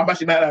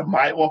actually not at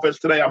my office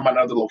today. I'm at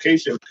another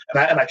location.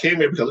 And I came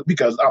here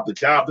because of the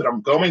job that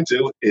I'm going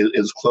to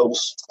is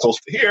close to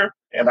here.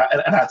 And I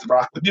had to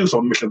rock with you. So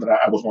I'm making sure that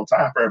I was on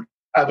time for everything.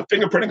 I have a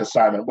fingerprinting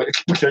assignment,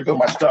 which I go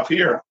my stuff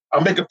here.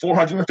 I'm making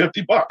 $450.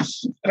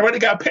 And I already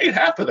got paid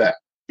half of that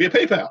via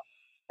PayPal.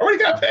 I already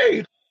got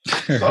paid.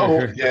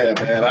 So, yeah,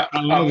 man,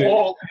 I'm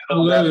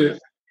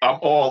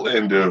all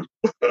in, dude.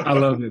 I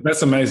love it.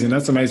 That's amazing.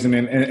 That's amazing.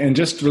 And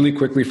just really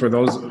quickly for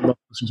those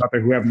listeners out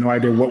there who have no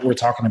idea what we're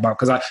talking about,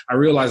 because I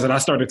realized that I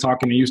started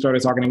talking and you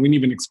started talking and we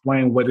didn't even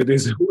explain what it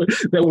is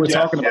that we're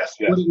talking about.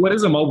 Yes. What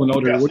is a mobile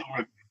notary?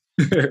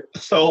 Yes.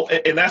 So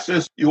in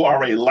essence, you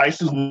are a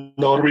licensed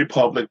notary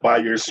public by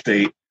your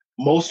state.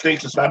 Most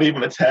states, it's not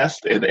even a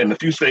test. In a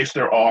few states,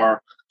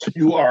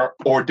 you are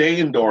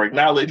ordained or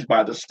acknowledged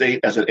by the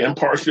state as an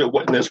impartial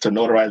witness to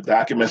notarize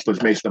documents,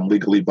 which makes them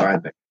legally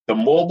binding. The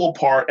mobile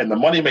part and the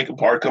money-making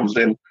part comes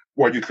in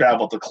where you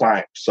travel to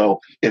client. So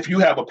if you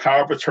have a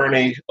power of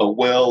attorney, a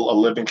will, a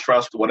living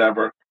trust,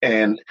 whatever,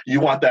 and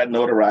you want that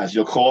notarized,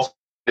 you'll call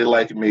somebody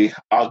like me.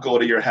 I'll go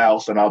to your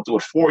house and I'll do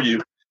it for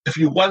you. If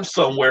you went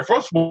somewhere,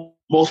 first of all,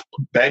 most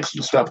banks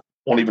and stuff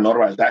won't even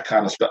notarize that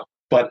kind of stuff.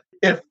 But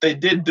if they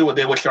did do it,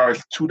 they would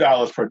charge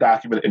 $2 per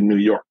document in New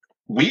York.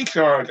 We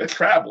charge a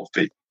travel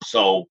fee.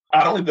 So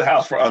I don't leave the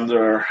house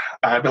I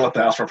haven't left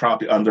the house for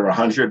probably under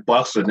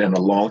 $100 and in a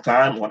long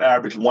time, on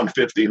average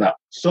 $150 now.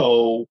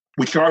 So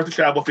we charge the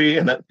travel fee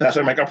and that's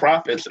how we make our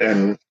profits.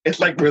 And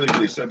it's like really,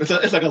 really simple.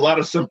 It's like a lot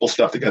of simple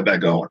stuff to get that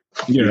going.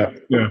 Yeah,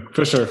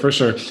 for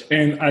sure.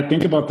 And I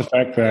think about the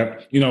fact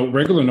that,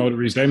 regular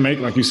notaries, they make,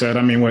 like you said,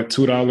 $2, $5,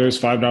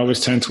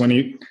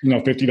 $10,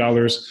 $20,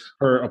 $50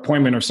 per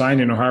appointment or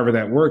signing or however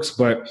that works.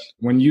 But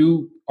when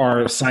you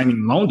are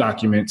signing loan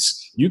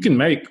documents, you can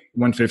make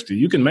 $150,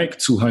 you can make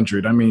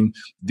 $200. I mean,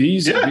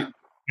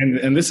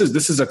 and this is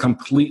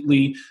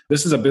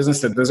a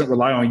business that doesn't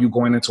rely on you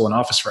going into an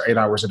office for 8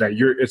 hours a day.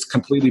 It's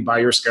completely by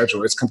your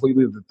schedule. It's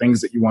completely the things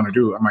that you want to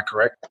do. Am I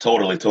correct?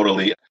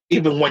 Totally.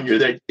 Even when you're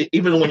there,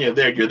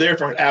 you're there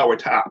for an hour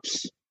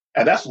tops,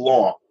 and that's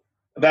long.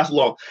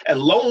 And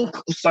loan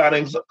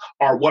signings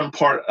are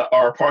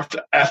a part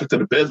aspect of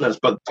the business,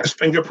 but there's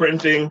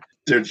fingerprinting,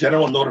 there's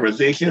general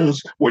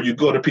notarizations where you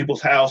go to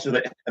people's house and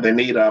they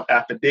need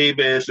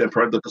affidavits and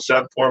the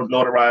consent forms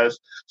notarized.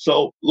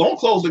 So loan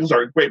closings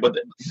are great, but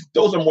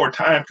those are more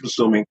time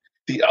consuming.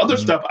 The other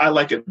stuff, I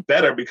like it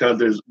better because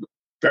there's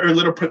very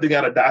little printing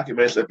out of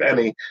documents, if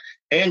any,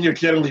 and you're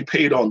generally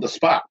paid on the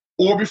spot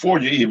or before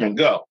you even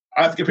go.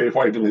 I have to get paid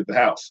before I even leave the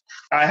house.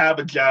 I have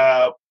a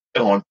job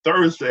on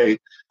Thursday.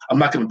 I'm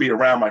not going to be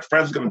around. My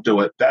friend's going to do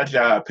it. That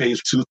job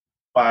pays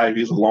 $2.5.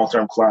 He's a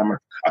long-term climber.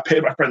 I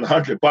paid my friend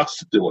 $100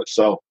 to do it.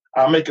 So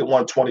I'll make it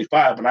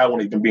 $125 and I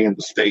won't even be in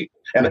the state.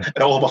 And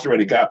all of us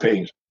already got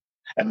paid.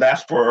 And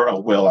that's for a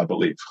will, I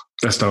believe.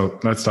 That's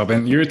dope.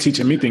 And you're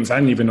teaching me things I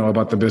didn't even know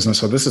about the business.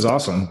 So this is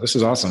awesome.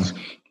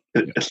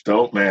 It's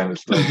dope, man.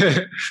 It's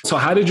dope. So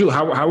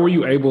how were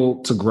you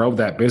able to grow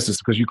that business?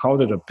 Because you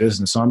called it a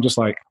business. So I'm just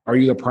like, are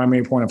you the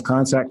primary point of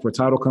contact for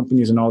title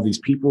companies and all these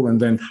people? And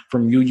then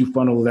from you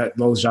funnel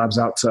those jobs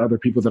out to other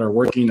people that are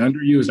working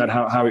under you? Is that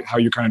how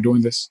you're kind of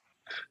doing this?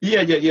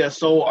 Yeah.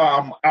 So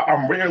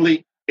I'm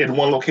rarely in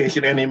one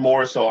location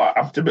anymore. So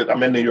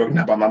I'm in New York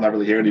now, but I'm not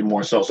really here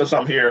anymore. So since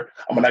I'm here,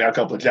 I got a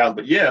couple of jobs.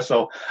 But yeah,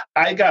 so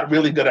I got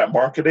really good at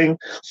marketing.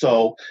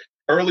 So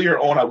earlier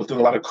on, I was doing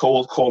a lot of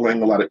cold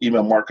calling, a lot of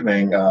email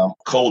marketing,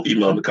 cold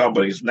emailing the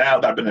companies. Now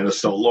that I've been in it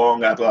so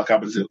long, I have a lot of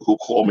companies who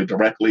call me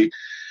directly.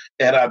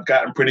 And I've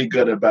gotten pretty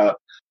good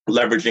about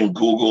leveraging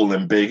Google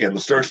and Bing and the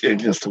search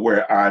engines to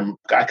where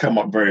I come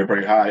up very,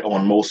 very high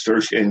on most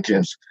search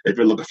engines if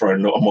you're looking for a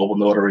mobile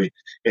notary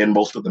in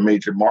most of the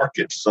major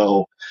markets.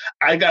 So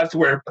I got to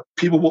where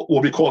people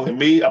will be calling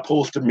me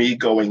opposed to me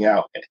going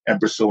out and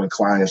pursuing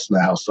clients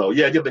now. So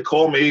yeah, they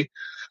call me.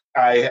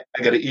 I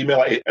get an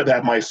email. I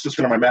have my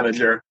assistant or my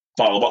manager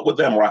follow up with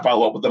them, or I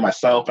follow up with them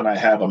myself, and I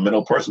have a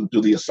middle person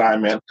do the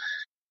assignment,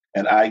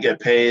 and I get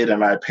paid,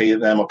 and I pay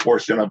them a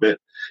portion of it.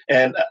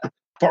 And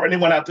for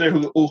anyone out there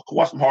who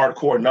wants some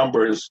hardcore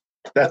numbers,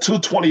 that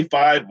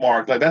 225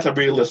 mark, like that's a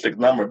realistic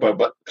number,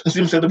 but it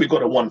seems that we go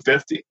to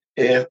 150.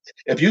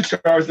 If you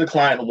charge the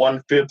client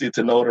 150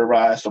 to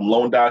notarize some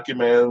loan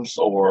documents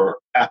or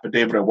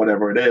affidavit or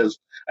whatever it is,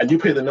 and you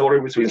pay the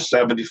notary between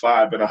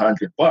 $75 and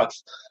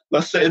 $100,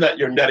 let's say that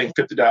you're netting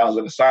 $50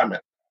 an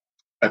assignment.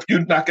 If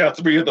you knock out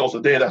 3 of those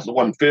a day, that's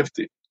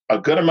 $150. A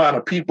good amount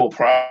of people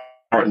probably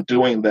aren't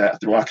doing that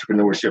through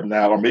entrepreneurship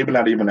now, or maybe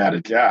not even at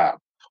a job.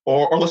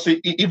 Or let's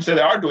say, even say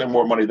they are doing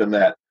more money than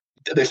that,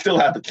 they still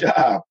have a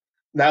job.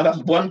 Now that's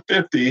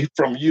 $150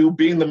 from you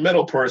being the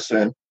middle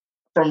person,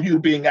 from you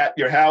being at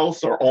your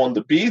house or on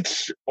the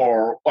beach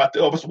or at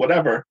the office,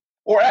 whatever,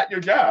 or at your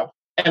job.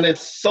 And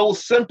it's so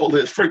simple,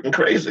 it's freaking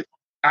crazy.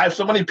 I have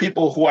so many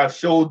people who I've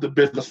showed the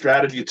business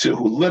strategy to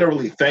who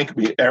literally thank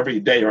me every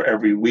day or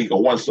every week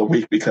or once a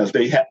week because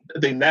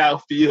they now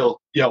feel,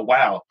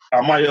 wow,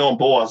 I'm my own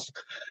boss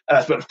and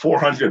I spent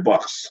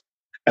 $400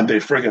 and they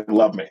freaking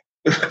love me.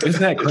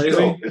 Isn't that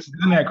crazy?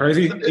 Isn't that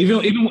crazy?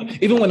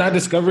 Even when I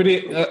discovered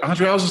it,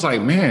 Andre, I was just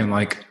like, man,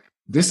 like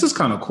this is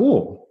kind of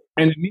cool.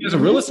 And me as a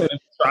real estate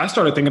investor, I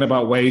started thinking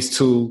about ways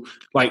to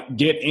like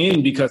get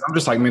in, because I'm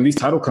just like, man, these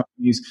title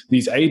companies,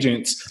 these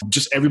agents,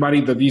 just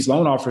everybody, these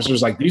loan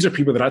officers, like these are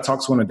people that I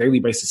talk to on a daily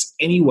basis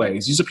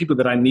anyways. These are people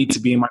that I need to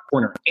be in my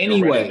corner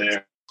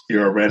anyway.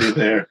 You're already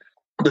there.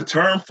 The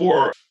term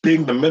for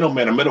being the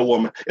middleman, a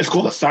middlewoman, it's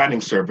called a signing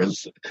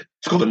service.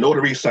 It's called a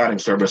notary signing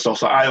service. So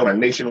I own a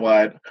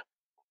nationwide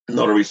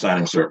notary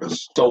signing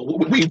service. So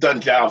we've done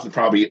jobs in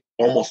probably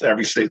almost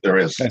every state there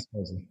is. That's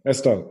crazy.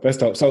 That's dope. That's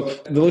dope. So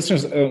the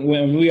listeners,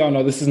 we all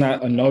know this is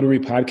not a notary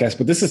podcast,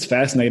 but this is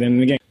fascinating.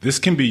 And again, this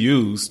can be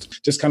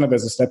used just kind of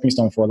as a stepping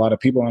stone for a lot of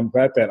people. I'm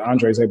glad that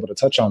Andre is able to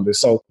touch on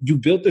this. So you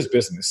built this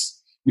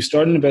business. You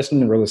started investing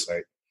in real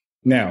estate.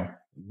 Now,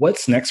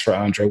 what's next for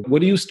Andre?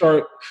 What do you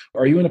start?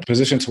 Are you in a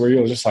position to where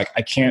you're just like,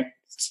 I can't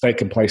stay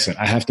complacent.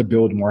 I have to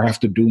build more. I have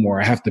to do more.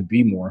 I have to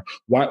be more.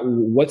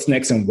 What's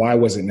next, and why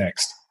was it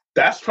next?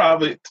 That's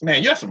probably,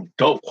 man, you have some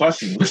dope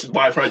questions. This is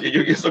why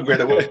you're so great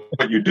at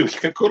what you do.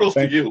 Kudos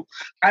to you.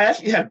 I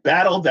actually had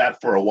battled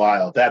that for a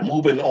while, that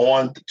moving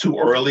on too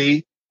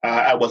early.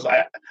 I was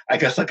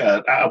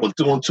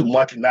doing too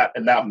much and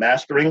not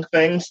mastering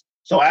things.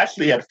 So I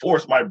actually had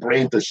forced my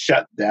brain to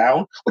shut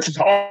down, which is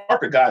hard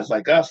for guys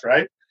like us,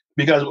 right?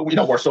 Because,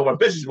 we're so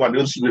ambitious. We want to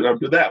do this, we want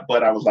to do that.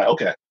 But I was like,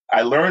 okay,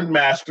 I learned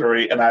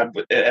mastery, and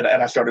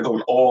I started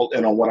going all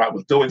in on what I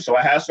was doing. So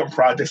I had some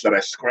projects that I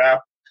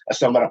scrapped, and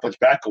some that I pushed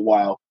back a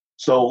while.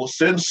 So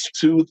since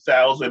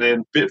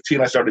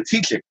 2015, I started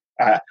teaching.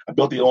 I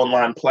built the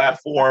online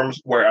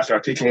platforms where I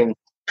started teaching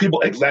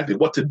people exactly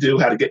what to do,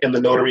 how to get in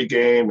the notary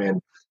game,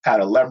 and how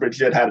to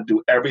leverage it, how to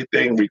do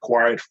everything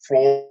required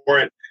for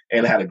it,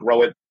 and how to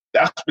grow it.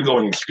 That's been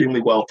going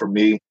extremely well for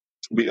me.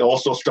 We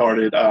also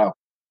started a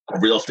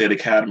real estate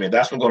academy.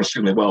 That's been going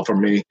extremely well for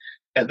me.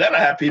 And then I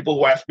have people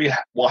who ask me,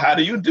 well, how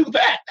do you do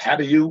that? How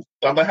do you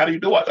do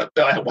it?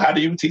 How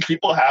do you teach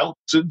people how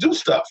to do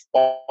stuff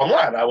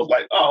online? I was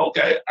like, oh,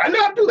 okay, I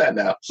know how to do that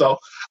now. So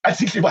I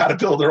teach people how to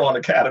build their own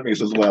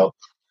academies as well.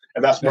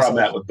 And that's where I'm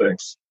at with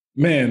things.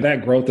 Man,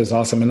 that growth is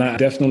awesome. And I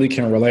definitely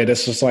can relate.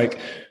 It's just like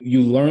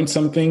you learn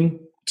something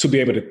to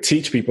be able to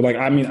teach people. Like,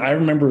 I mean, I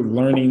remember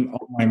learning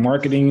online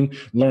marketing,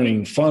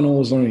 learning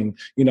funnels, learning,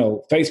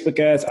 Facebook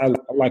ads. I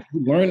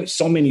learned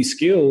so many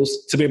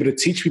skills to be able to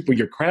teach people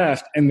your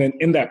craft. And then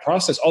in that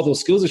process, all those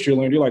skills that you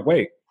learned, you're like,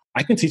 wait,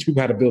 I can teach people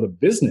how to build a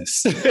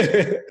business.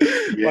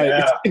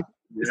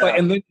 It's like,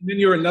 and then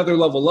you're another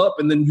level up,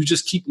 and then you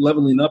just keep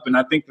leveling up. And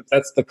I think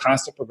that's the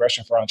constant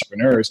progression for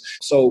entrepreneurs.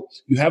 So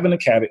you have an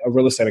academy, a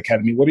real estate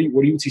academy. What are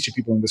you teaching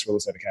people in this real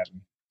estate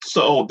academy?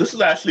 So this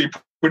is actually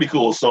pretty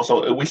cool.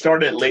 So we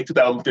started late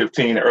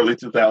 2015, early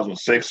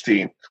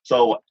 2016.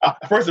 So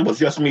first it was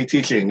just me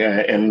teaching,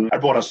 and I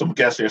brought on some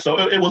guests here. So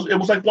it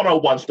was like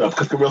one-on-one stuff,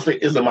 because real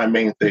estate isn't my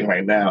main thing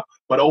right now.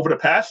 But over the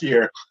past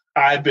year,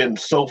 I've been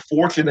so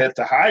fortunate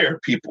to hire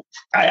people.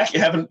 I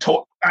actually haven't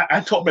taught.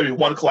 I taught maybe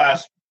one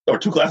class or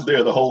two classes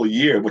there the whole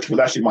year, which was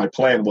actually my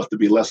plan, was to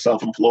be less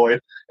self-employed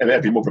and then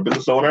be more of a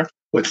business owner,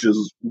 which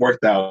has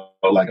worked out.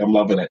 Like, I'm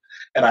loving it.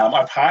 And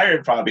I've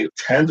hired probably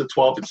 10 to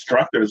 12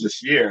 instructors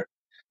this year.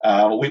 We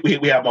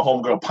have my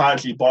homegirl,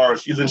 Ponji Barr.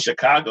 She's in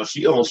Chicago.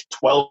 She owns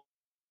 12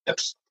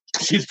 tips.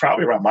 She's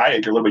probably around my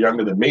age, a little bit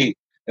younger than me.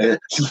 And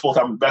she's a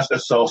full-time investor.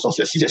 So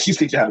she's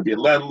teaching how to be a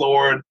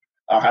landlord,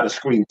 how to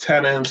screen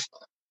tenants,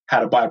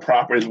 how to buy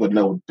properties with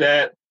no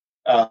debt,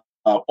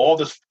 all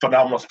this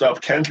phenomenal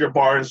stuff. Kendra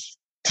Barnes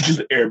teaches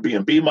the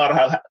Airbnb model,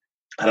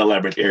 how to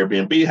leverage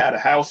Airbnb, how to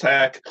house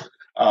hack.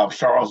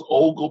 Charles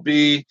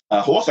Ogilvy,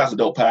 who also has a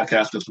dope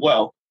podcast as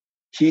well.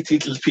 He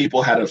teaches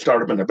people how to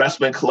start up an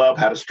investment club,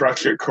 how to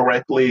structure it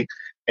correctly,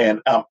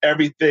 and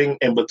everything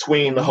in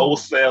between, the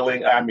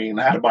wholesaling. I mean,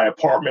 how to buy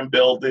apartment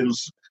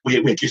buildings. We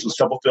at Houston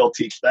Stubblefield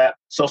teach that.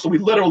 So we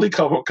literally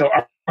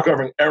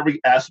covering every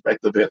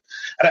aspect of it.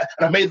 And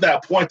I made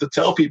that point to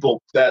tell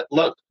people that,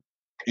 look,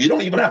 you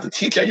don't even have to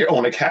teach at your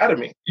own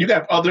academy. You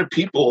have other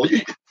people. You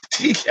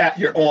teach at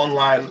your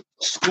online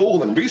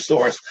school and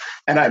resource.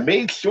 And I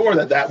made sure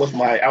that was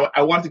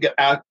I wanted to get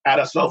out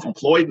of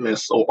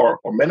self-employedness or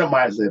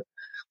minimize it.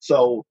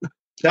 So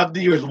now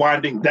the year is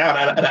winding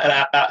down. And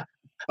I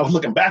was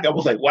looking back. I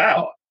was like,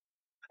 wow,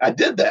 I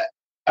did that.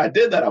 I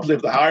was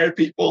able to hire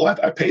people.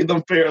 I paid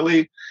them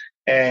fairly.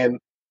 And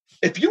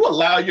if you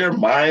allow your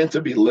mind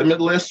to be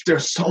limitless,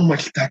 there's so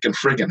much that can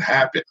friggin'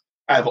 happen.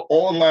 I have an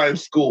online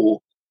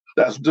school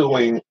that's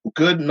doing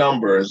good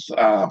numbers,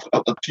 a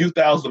few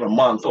thousand a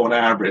month on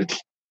average,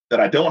 that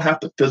I don't have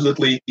to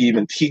physically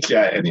even teach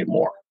at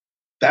anymore.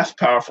 That's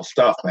powerful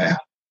stuff, man.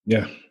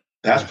 Yeah.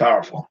 That's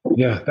powerful.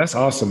 Yeah, that's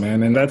awesome,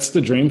 man. And that's the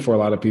dream for a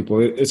lot of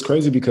people. It's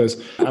crazy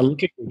because I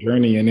look at your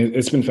journey and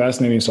it's been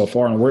fascinating so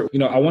far.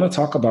 And I want to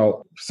talk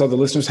about, so the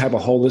listeners have a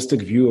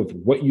holistic view of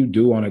what you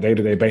do on a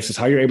day-to-day basis,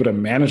 how you're able to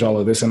manage all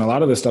of this. And a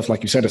lot of this stuff,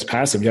 like you said, is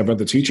passive. You have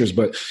other teachers,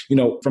 but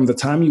from the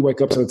time you wake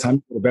up to the time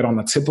you go to bed on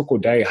a typical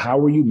day, how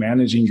are you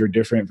managing your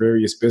different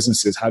various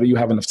businesses? How do you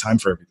have enough time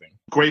for everything?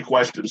 Great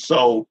question.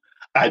 So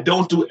I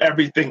don't do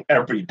everything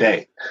every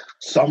day.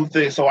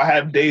 So I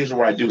have days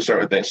where I do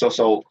certain things.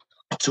 So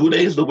 2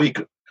 days a week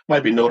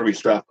might be notary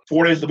stuff.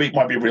 4 days a week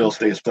might be real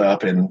estate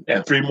stuff. And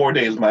 3 more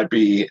days might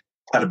be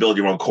how to build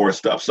your own course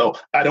stuff. So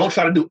I don't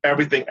try to do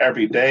everything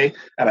every day,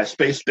 and I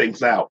space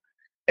things out.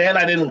 And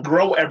I didn't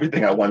grow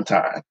everything at one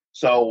time.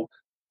 So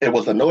it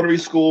was the notary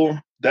school,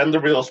 then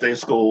the real estate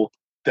school,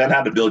 then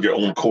how to build your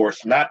own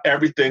course. Not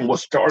everything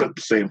was started at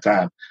the same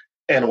time.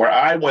 And where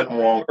I went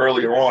wrong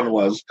earlier on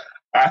was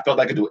I felt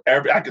I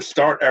could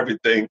start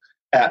everything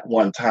at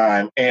one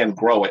time and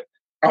grow it.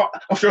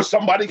 I'm sure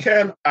somebody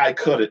can. I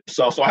couldn't.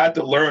 So I had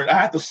to learn. I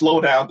had to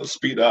slow down to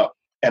speed up.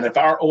 And if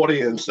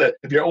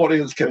your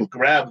audience can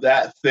grab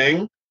that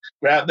thing,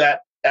 grab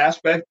that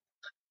aspect,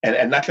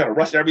 and not try to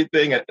rush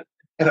everything and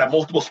have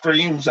multiple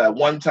streams at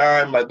one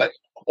time, like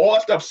all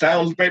that stuff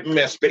sounds great,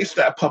 man. Space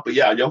that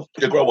puppy out. You'll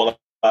grow a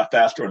lot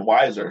faster and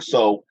wiser.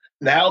 So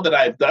now that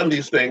I've done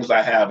these things,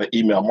 I have an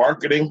email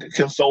marketing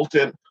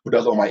consultant who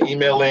does all my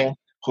emailing,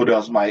 who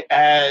does my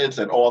ads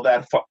and all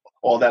that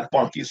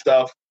funky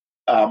stuff.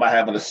 I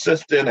have an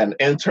assistant and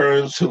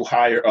interns who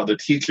hire other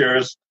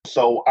teachers.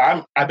 So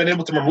I've been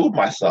able to remove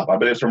myself. I've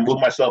been able to remove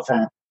myself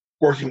from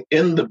working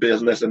in the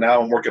business, and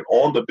now I'm working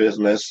on the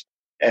business,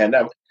 and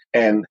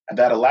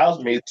that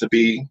allows me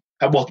to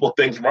have multiple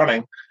things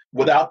running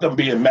without them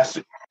being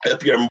messy.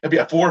 If you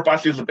have 4 or 5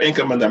 streams of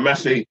income and they're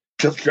messy,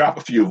 just drop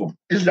a few of them.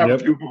 Just drop a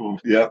few of them.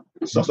 Yeah.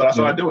 So that's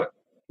how I do it.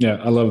 Yeah,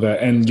 I love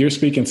that. And you're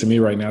speaking to me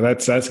right now.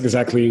 That's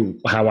exactly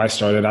how I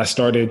started. I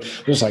started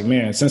just like,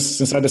 man,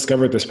 since I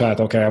discovered this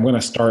path, okay, I'm going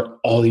to start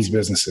all these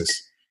businesses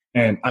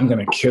and I'm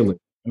going to kill it.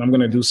 And I'm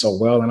going to do so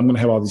well. And I'm going to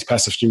have all these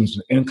passive streams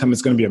of income.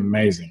 It's going to be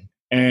amazing.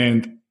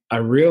 And I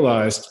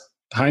realized,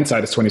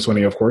 hindsight is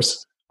 2020, of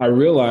course. I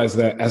realized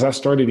that as I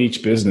started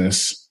each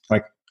business,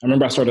 like I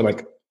remember I started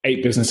like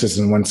 8 businesses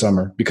in one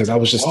summer because I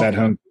was just that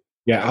hungry.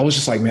 Yeah, I was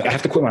just like, man, I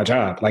have to quit my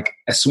job like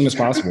as soon as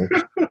possible.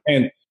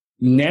 And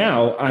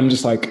now I'm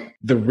just like,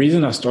 the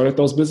reason I started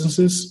those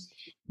businesses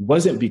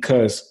wasn't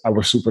because I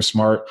was super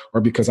smart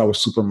or because I was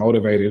super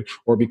motivated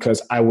or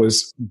because I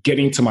was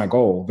getting to my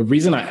goal. The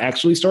reason I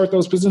actually started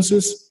those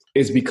businesses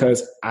is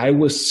because I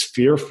was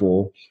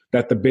fearful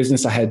that the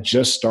business I had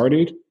just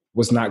started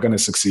was not going to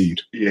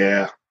succeed.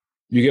 Yeah.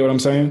 You get what I'm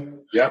saying?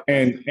 Yeah.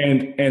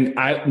 And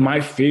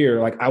my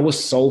fear, like I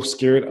was so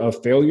scared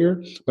of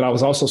failure, but I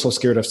was also so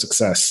scared of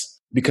success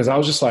because I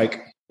was just like,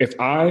 if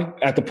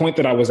at the point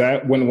that I was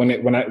at, when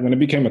it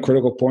became a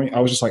critical point, I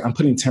was just like, I'm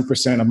putting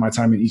 10% of my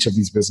time in each of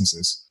these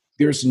businesses.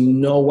 There's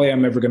no way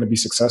I'm ever going to be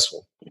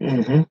successful.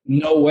 Mm-hmm.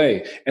 No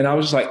way. And I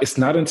was just like, it's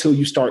not until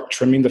you start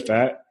trimming the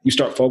fat, you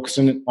start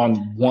focusing on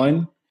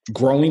one,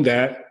 growing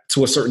that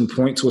to a certain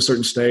point, to a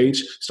certain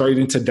stage,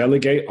 starting to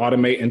delegate,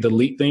 automate, and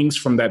delete things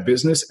from that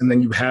business. And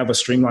then you have a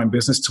streamlined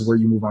business to where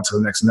you move on to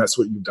the next. And that's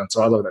what you've done.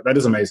 So I love that. That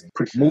is amazing.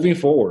 Moving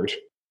forward,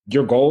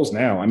 your goals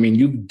now, I mean,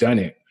 you've done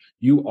it.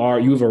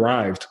 You've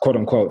arrived, quote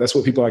unquote. That's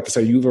what people like to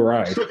say. You've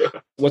arrived.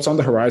 What's on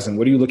the horizon?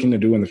 What are you looking to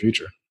do in the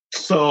future?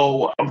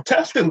 So I'm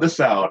testing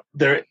this out.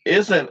 There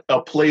isn't a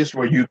place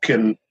where you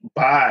can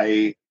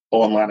buy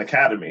online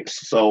academies.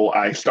 So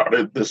I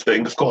started this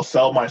thing. It's called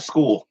Sell My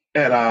School.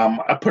 And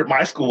I put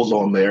my schools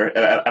on there,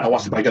 and I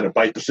want to see if I get a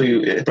bite to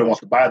see if anyone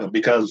wants to buy them.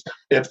 Because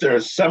if they're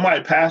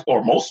semi-passive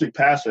or mostly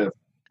passive,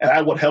 and I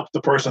would help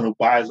the person who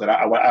buys it.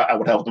 I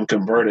would help them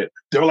convert it.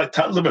 There are like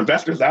tons of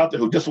investors out there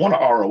who just want an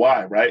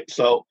ROI, right?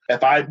 So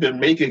if I've been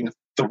making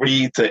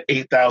 $3,000 to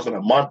 $8,000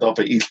 a month off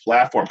of each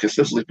platform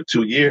consistently for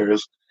 2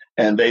 years,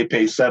 and they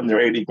pay $70,000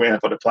 or $80,000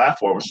 for the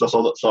platform,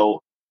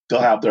 so they'll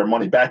have their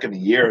money back in a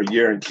year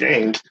and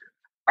change.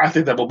 I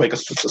think that will make a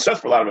success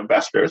for a lot of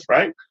investors,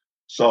 right?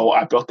 So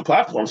I built the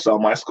platform, Sell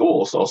My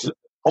School. So I want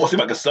to see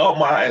if I can sell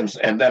mine,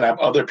 and then have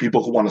other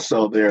people who want to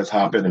sell theirs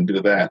hop in and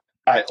do that.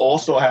 I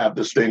also have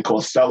this thing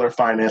called seller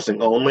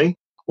financing only,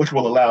 which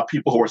will allow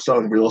people who are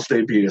selling real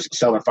estate via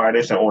seller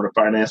financing or owner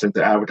financing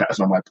to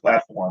advertise on my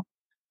platform.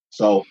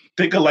 So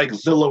think of like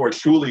Zillow or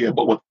Trulia,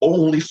 but with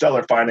only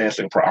seller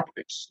financing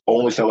properties.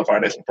 Only seller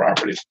financing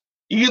properties.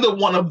 Either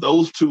one of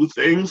those two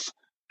things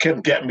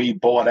can get me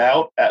bought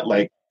out at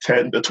like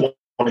 10 to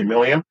 20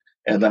 million.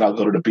 And then I'll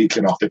go to the beach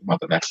and I'll think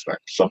about the next thing.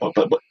 So,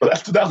 but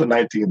that's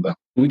 2019 though.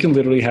 We can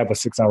literally have a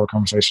 6-hour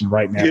conversation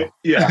right now.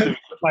 Yeah.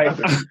 Like,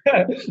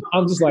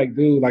 I'm just like,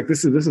 dude, like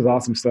this is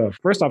awesome stuff.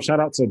 First off, shout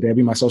out to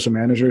Debbie, my social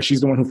manager. She's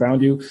the one who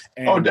found you.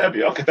 And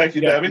Debbie. Okay, thank you,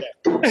 Debbie.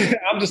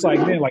 I'm just like,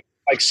 man, like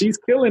she's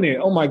killing it.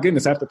 Oh my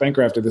goodness, I have to thank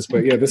her after this.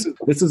 But yeah, this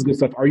is good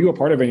stuff. Are you a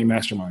part of any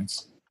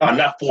masterminds?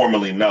 Not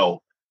formally,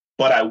 no.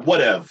 But I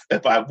would have,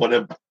 if I would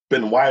have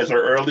been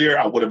wiser earlier,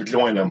 I would have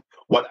joined them.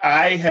 What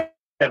I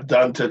have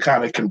done to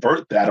kind of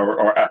convert that,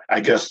 or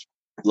I guess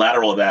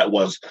lateral of that,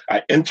 was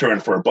I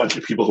interned for a bunch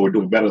of people who were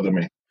doing better than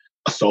me.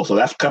 So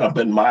that's kind of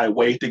been my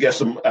way to get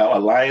some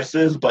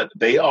alliances. But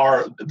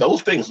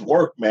those things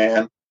work,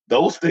 man.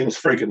 Those things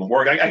freaking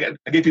work. I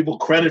give people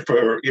credit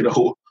for,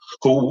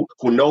 who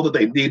know that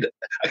they need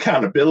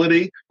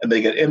accountability and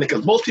they get in it,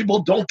 because most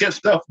people don't get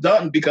stuff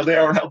done because they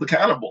aren't held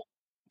accountable.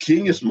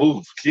 Genius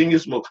move.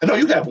 I know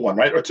you have one,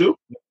 right? Or two?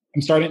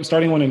 I'm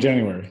starting one in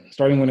January.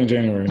 So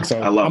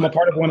I'm a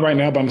part of one right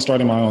now, but I'm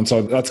starting my own.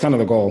 So that's kind of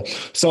the goal.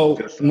 So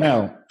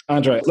now,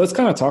 Andre, let's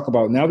kind of talk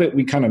about, now that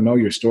we kind of know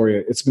your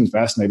story, it's been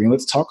fascinating.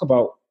 Let's talk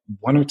about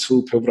one or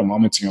two pivotal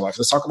moments in your life.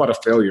 Let's talk about a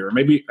failure, or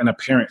maybe an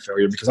apparent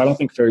failure, because I don't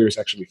think failure is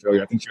actually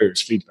failure. I think failure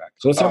is feedback.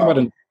 So let's talk about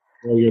a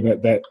failure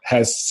that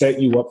has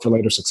set you up for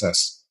later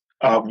success.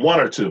 One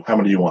or two. How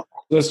many do you want?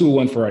 Let's do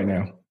one for right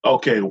now.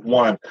 Okay,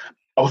 one.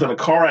 I was in a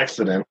car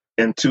accident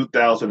in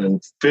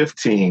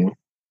 2015.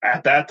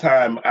 At that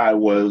time, I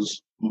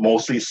was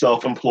mostly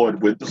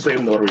self-employed with the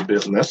same notary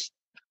business.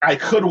 I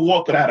could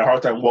walk, but I had a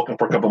hard time walking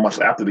for a couple months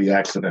after the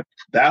accident.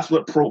 That's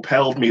what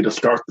propelled me to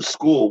start the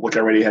school, which I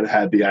already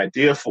had the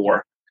idea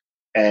for.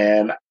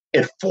 And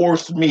it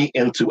forced me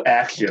into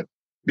action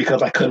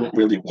because I couldn't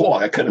really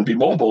walk. I couldn't be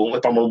mobile.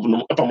 If I'm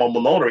a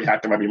mobile notary, how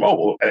can I be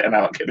mobile? And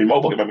I can't be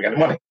mobile if I'm getting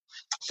money.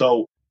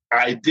 So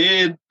I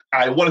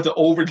wanted to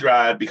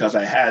overdrive because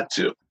I had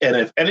to. And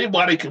if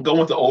anybody can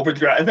go into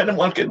overdrive, if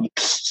anyone can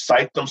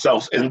psych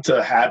themselves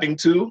into having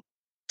to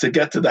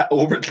get to that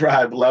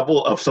overdrive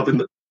level of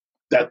something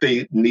that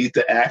they need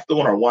to act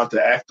on or want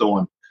to act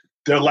on,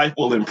 their life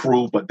will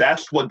improve. But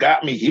that's what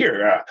got me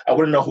here. I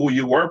wouldn't know who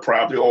you were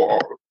probably, or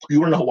you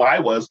wouldn't know who I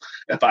was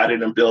if I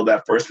didn't build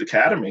that first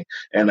academy.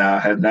 And I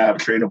had now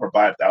trained over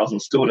 5,000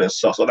 students.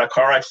 So that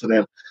car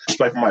accident,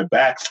 despite my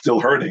back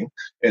still hurting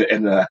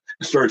and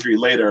surgery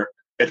later,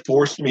 it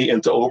forced me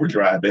into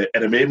overdrive.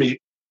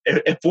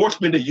 It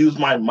forced me to use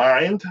my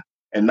mind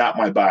and not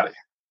my body.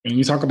 And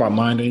you talk about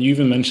mind, and you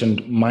even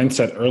mentioned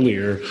mindset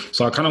earlier.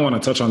 So I kind of want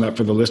to touch on that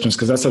for the listeners,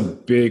 because that's a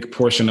big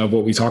portion of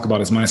what we talk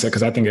about is mindset,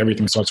 because I think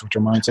everything starts with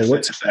your mindset.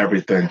 What's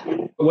everything?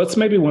 What's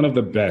maybe one of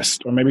the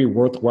best or maybe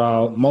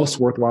most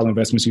worthwhile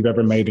investments you've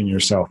ever made in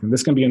yourself? And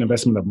this can be an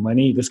investment of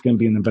money, this can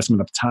be an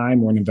investment of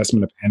time, or an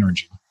investment of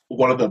energy.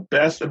 One of the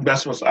best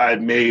investments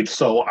I've made.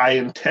 So I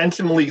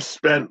intentionally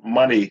spent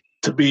money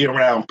to be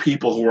around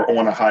people who are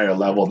on a higher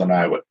level than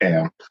I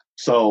am.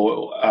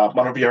 So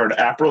one of you heard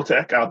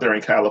Afrotech out there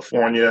in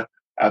California.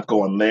 I've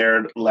gone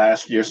there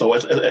last year. So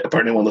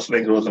for anyone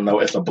listening who doesn't know,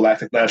 it's a Black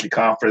technology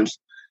conference.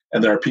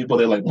 And there are people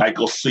there like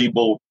Michael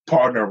Siebel,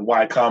 partner of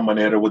Y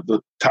Combinator, with the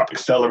top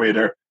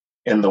accelerator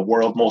in the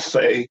world,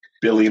 Mosaic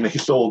billion. He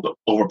sold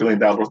over $1 billion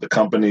worth of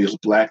companies,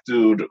 Black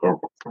dude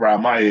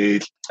around my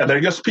age. And there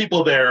are just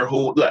people there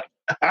who, like,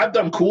 I've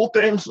done cool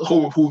things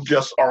who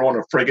just are on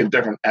a friggin'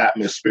 different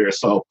atmosphere.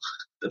 So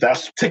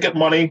that's ticket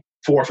money,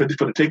 $450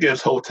 for the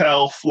tickets,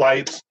 hotel,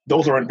 flights.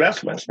 Those are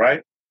investments,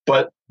 right?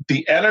 But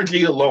the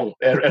energy alone,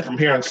 and from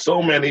hearing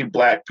so many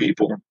Black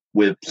people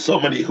with so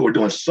many who are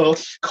doing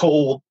such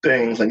cool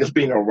things and just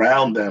being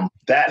around them,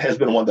 that has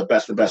been one of the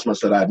best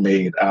investments that I've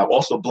made.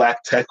 Also,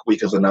 Black Tech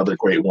Week is another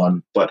great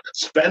one. But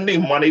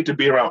spending money to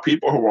be around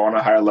people who are on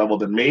a higher level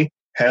than me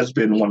has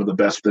been one of the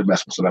best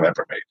investments that I've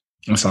ever made.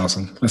 That's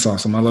awesome.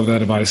 I love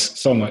that advice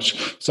so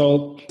much.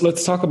 So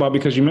let's talk about,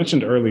 because you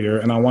mentioned earlier,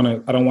 and I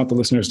don't want the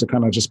listeners to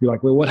kind of just be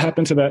like, well, what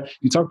happened to that?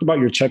 You talked about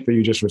your check that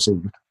you just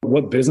received.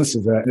 What business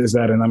is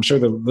that? And I'm sure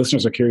the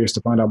listeners are curious to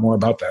find out more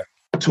about that.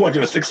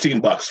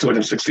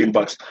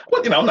 $216.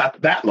 Well,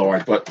 not that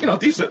large, but,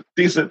 decent.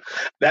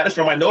 That is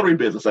for my notary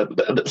business.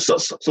 So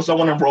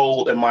someone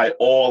enrolled in my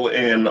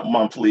all-in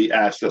monthly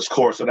access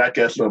course. So that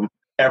gets them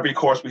every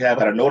course we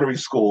have at a notary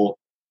school,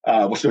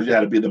 which shows you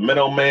how to be the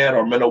middleman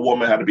or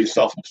middlewoman, how to be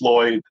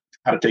self-employed,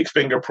 how to take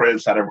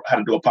fingerprints, how to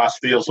do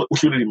apostille. So we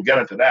shouldn't even get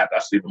into that.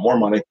 That's even more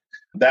money.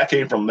 That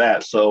came from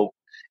that. So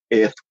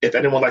if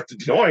anyone would like to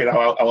join,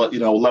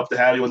 I'll love to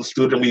have you as a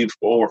student. We've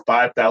over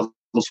 5,000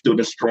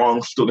 students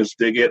strong. Students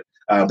dig it.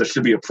 There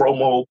should be a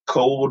promo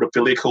code,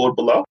 affiliate code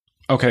below.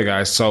 Okay,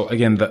 guys. So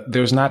again,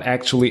 there's not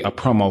actually a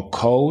promo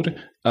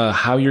code.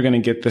 How you're going to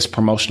get this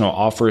promotional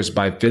offer is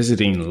by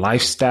visiting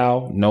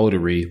Lifestyle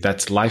Notary.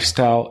 That's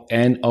Lifestyle,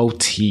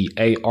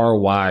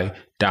 NOTARY.com,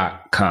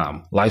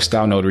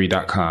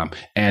 lifestylenotary.com.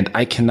 And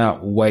I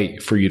cannot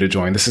wait for you to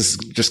join. This is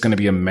just going to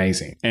be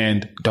amazing.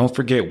 And don't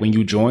forget, when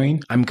you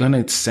join, I'm going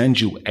to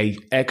send you an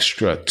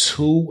extra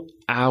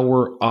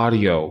 2-hour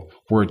audio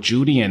where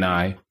Judy and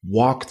I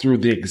walk through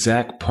the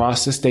exact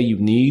process that you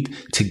need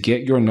to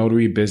get your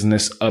notary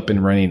business up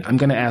and running. I'm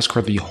going to ask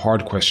her the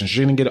hard questions.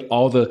 You're going to get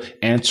all the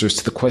answers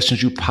to the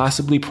questions you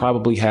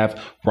probably have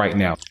right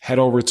now. Head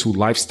over to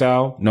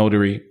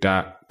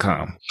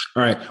lifestylenotary.com.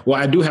 All right. Well,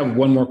 I do have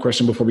one more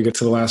question before we get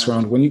to the last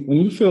round. When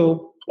you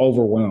feel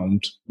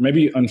overwhelmed,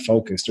 maybe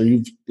unfocused, or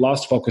you've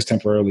lost focus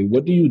temporarily,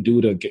 what do you do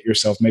to get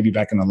yourself maybe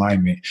back in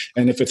alignment?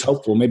 And if it's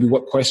helpful, maybe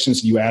what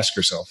questions do you ask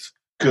yourself?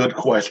 Good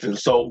question.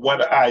 So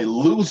when I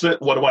lose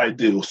it, what do I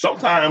do?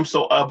 Sometimes,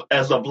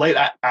 as of late,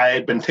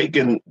 I've been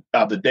taking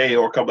the day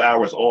or a couple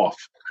hours off.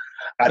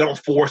 I don't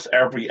force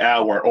every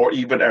hour or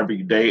even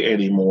every day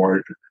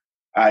anymore.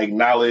 I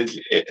acknowledge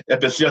if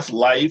it's just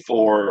life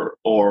or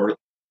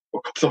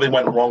something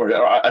went wrong, or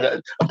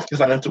I'm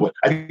just not into it.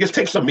 I just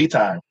take some me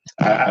time.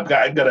 I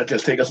got to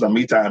just take some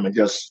me time and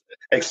just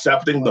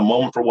accepting the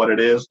moment for what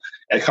it is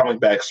and coming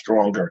back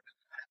stronger.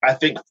 I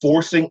think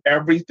forcing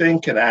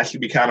everything can actually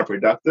be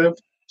counterproductive.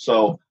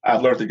 So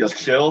I've learned to just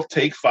chill,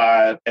 take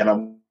 5, and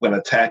I'm going to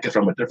attack it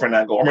from a different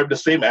angle, or maybe the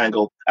same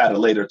angle at a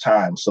later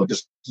time. So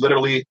just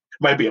literally, it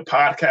might be a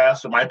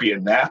podcast, it might be a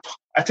nap.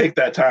 I take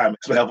that time.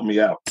 It's been helping me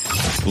out.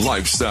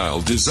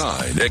 Lifestyle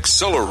design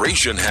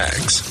acceleration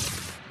hacks.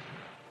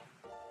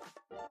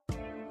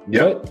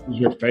 What is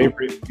your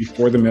favorite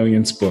Before the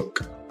Millions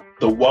book?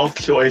 The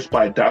Wealth Choice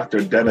by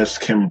Dr. Dennis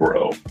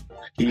Kimbro.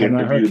 He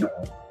interviewed.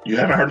 You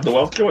haven't heard of The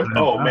Wealth Choice?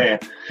 Oh, man.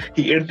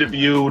 He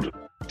interviewed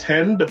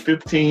 10 to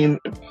 15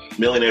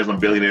 millionaires and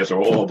billionaires who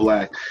are all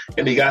Black,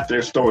 and he got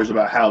their stories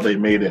about how they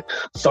made it.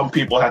 Some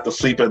people had to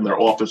sleep in their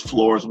office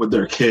floors with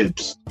their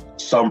kids.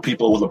 Some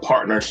people was a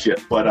partnership,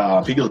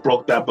 but he just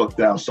broke that book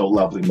down so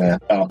lovely, man.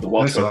 The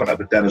Wealth Choice by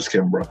Dr. Dennis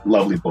Kimbro.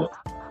 Lovely book.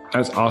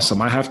 That's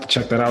awesome. I have to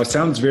check that out. It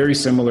sounds very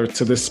similar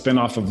to this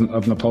spinoff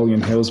of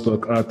Napoleon Hill's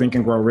book, Think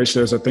and Grow Rich.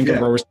 There's a Think and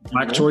Grow Rich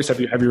Black Choice. Have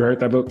you heard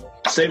that book?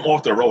 Same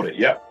author wrote it.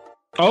 Yep.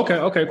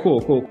 Okay,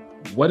 cool.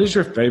 What is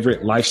your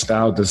favorite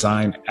lifestyle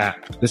design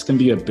app? This can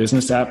be a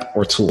business app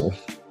or tool.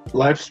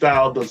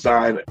 Lifestyle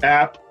design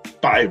app,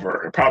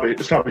 Fiverr.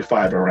 It's probably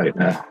Fiverr right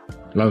now.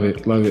 Love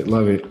it.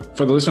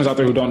 For the listeners out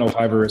there who don't know what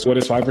Fiverr is, what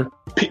is Fiverr?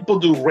 People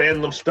do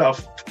random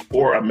stuff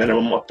for a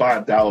minimum of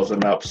 $5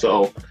 and up.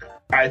 So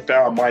I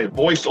found my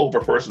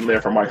voiceover person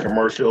there for my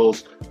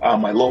commercials.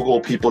 My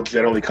logo people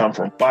generally come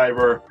from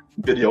Fiverr.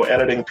 Video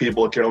editing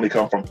people generally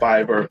come from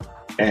Fiverr.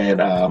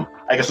 And I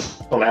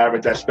guess on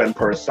average, I spend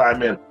per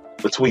assignment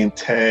between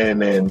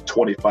 $10 and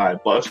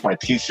 $25. My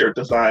t-shirt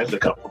designs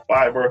that come from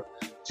Fiverr.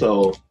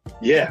 So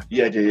yeah.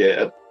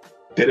 They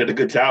did a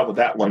good job with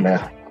that one,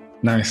 man.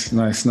 Nice.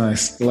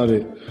 Love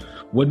it.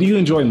 What do you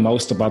enjoy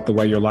most about the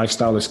way your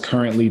lifestyle is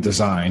currently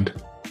designed?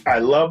 I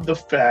love the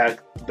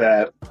fact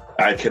that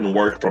I can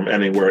work from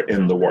anywhere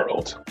in the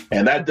world.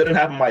 And that didn't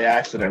happen by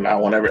accident. I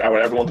want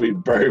everyone to be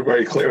very,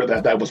 very clear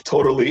that that was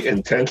totally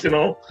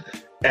intentional.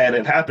 And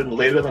it happened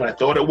later than I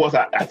thought it was.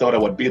 I thought I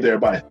would be there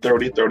by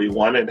 30,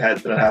 31. It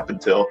didn't happen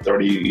until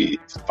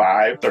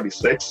 35,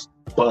 36.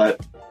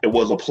 But it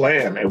was a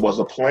plan. It was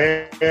a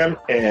plan,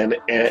 and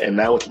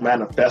now it's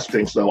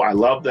manifesting. So I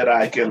love that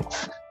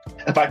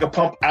if I could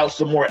pump out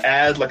some more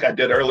ads like I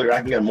did earlier, I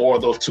can get more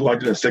of those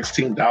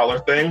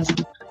 $216 things,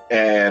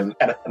 and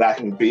I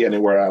can be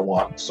anywhere I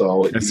want.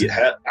 So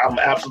I'm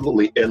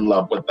absolutely in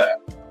love with that.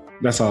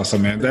 That's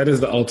awesome, man. That is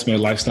the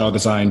ultimate lifestyle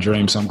design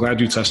dream. So I'm glad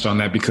you touched on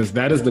that, because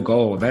that is the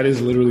goal. That is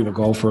literally the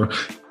goal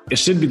it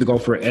should be the goal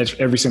for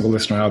every single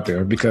listener out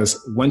there, because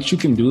once you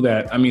can do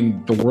that, I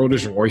mean, the world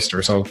is your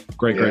oyster. So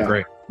great.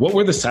 What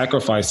were the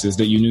sacrifices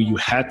that you knew you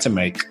had to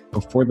make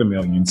before the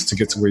millions to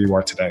get to where you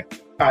are today?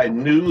 I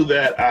knew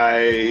that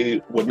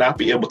I would not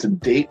be able to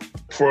date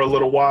for a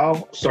little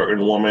while.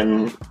 Certain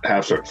women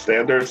have certain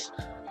standards.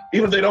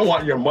 Even if they don't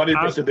want your money,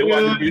 they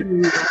want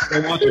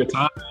your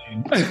time.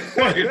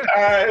 Want your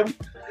time.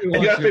 And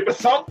you got to pay for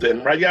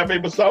something, right? You got to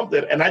pay for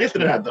something. And I just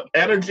didn't have the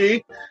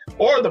energy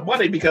or the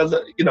money, because,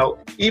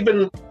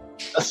 even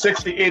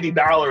 $60,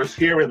 $80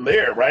 here and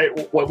there, right?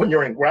 When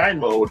you're in grind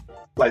mode,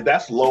 like,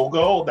 that's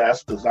logo,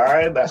 that's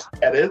design, that's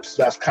edits,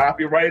 that's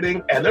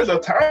copywriting. And there's a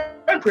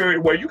time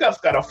period where you guys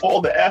got to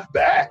fall the F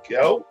back,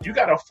 yo. You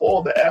got to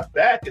fall the F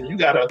back, and you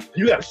got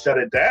to shut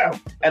it down.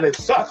 And it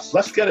sucks.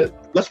 Let's get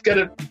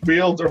it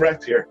real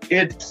direct here.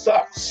 It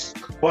sucks.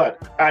 But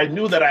I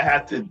knew that I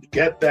had to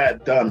get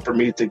that done for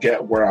me to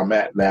get where I'm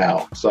at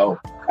now. So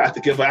I have to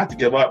give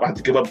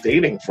up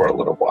dating for a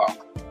little while.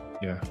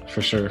 Yeah,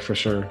 for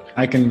sure.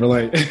 I can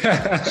relate.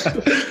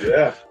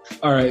 Yeah.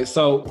 All right.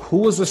 So who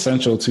was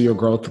essential to your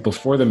growth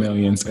before the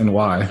millions, and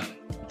why?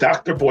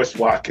 Dr. Boyce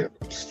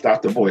Watkins.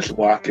 Dr. Boyce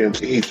Watkins.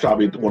 He's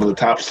probably one of the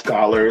top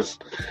scholars,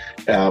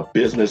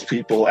 business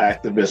people,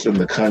 activists in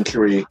the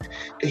country.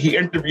 He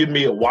interviewed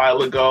me a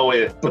while ago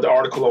and put the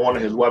article on one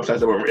of his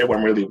websites. It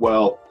went really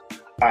well.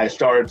 I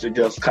started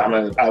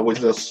to I was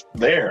just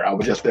there. I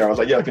was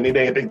like, if you need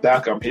anything,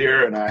 Doc, I'm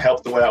here. And I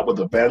helped him out with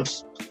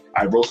events.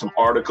 I wrote some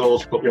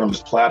articles, put me on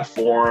this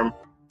platform,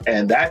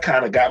 and that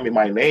kind of got me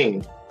my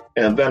name.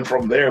 And then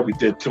from there, we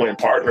did joint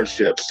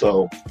partnerships.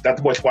 So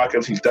Dr. Boyce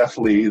Watkins, he's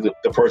definitely the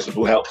person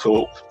who helped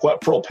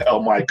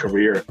propel my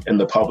career in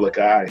the public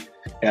eye.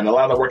 And a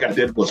lot of the work I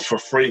did was for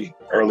free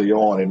early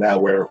on, and now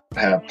we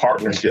have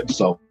partnerships.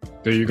 So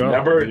there you go.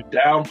 Never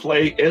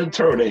downplay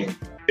interning.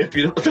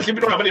 Especially if you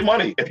don't have any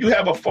money. If you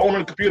have a phone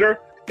and a computer,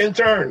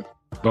 intern.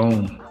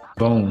 Boom.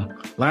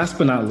 Last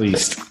but not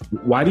least,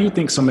 why do you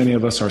think so many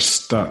of us are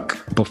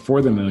stuck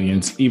before the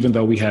millions, even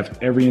though we have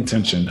every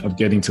intention of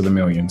getting to the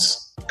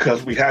millions?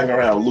 Because we hang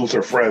around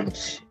loser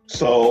friends.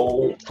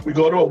 So we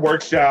go to a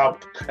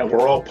workshop and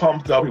we're all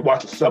pumped up. We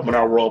watch a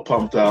seminar, we're all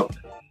pumped up.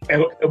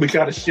 And we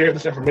got to share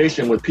this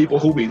information with people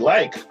who we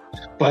like,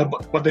 but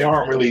they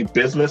aren't really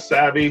business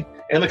savvy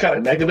and they're kind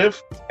of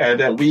negative. And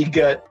then we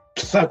get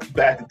sucked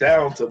back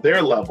down to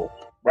their level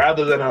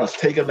rather than us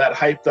taking that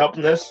hyped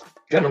upness,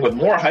 getting with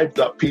more hyped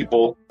up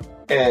people,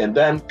 and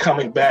then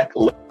coming back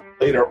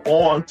later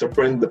on to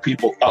bring the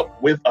people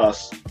up with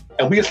us.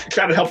 And we just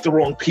try to help the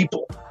wrong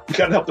people. We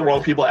try to help the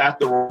wrong people at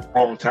the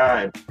wrong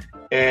time.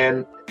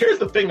 And here's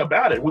the thing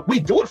about it. We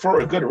do it for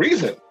a good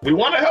reason. We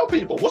want to help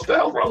people. What's the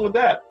hell wrong with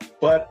that?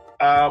 But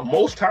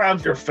most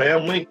times your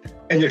family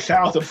and your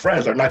childhood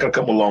friends are not going to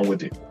come along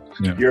with you.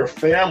 Yeah. Your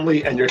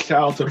family and your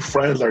childhood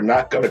friends are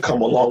not going to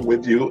come along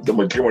with you the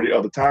majority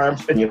of the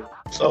times. And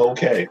it's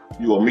okay.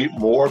 You will meet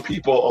more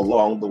people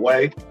along the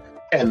way.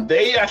 And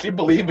they actually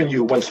believe in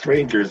you when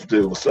strangers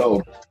do.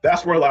 So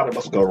that's where a lot of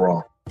us go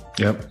wrong.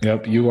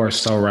 Yep. You are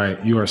so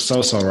right. You are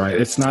so right.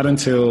 It's not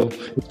until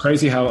it's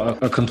crazy how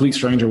a complete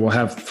stranger will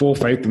have full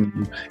faith in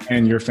you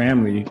and your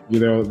family.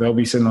 They'll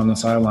be sitting on the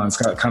sidelines,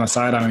 kind of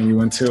side-eyeing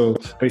you until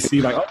they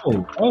see like,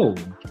 oh,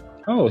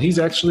 he's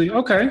actually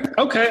okay.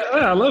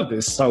 I love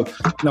this. So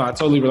no, I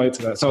totally relate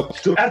to that. So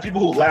I had people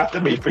who laughed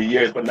at me for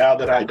years, but now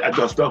that I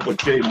done stuff with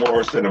Jay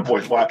Morrison and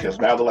Voice Watkins,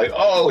 now they're like,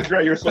 oh,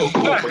 Dre, you're so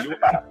cool. But you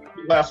laughed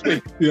last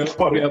week. Yeah,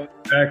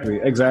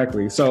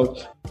 exactly. So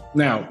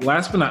now,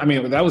 last but not,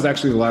 that was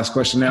actually the last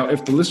question. Now,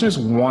 if the listeners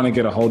want to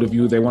get a hold of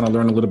you, they want to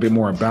learn a little bit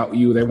more about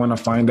you, they want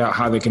to find out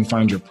how they can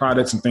find your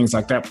products and things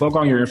like that, plug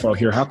on your info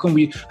here. How can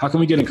we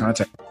get in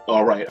contact?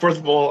 All right.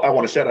 First of all, I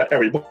want to shout out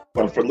everyone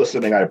for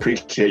listening. I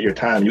appreciate your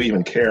time, you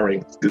even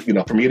caring.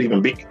 For me to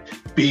even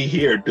be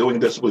here doing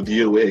this with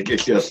you, it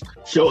just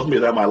shows me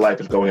that my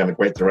life is going in a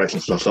great direction.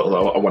 So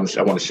I want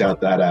to shout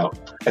that out.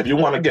 If you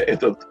want to get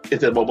into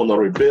the mobile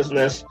notary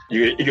business,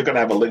 you're going to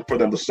have a link for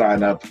them to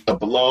sign up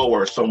below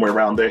or somewhere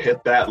around there.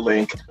 Hit that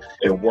link.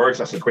 It works.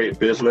 That's a great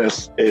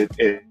business.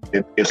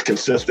 It's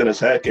consistent as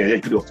heck. And you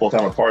can do it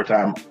full-time or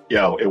part-time.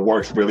 It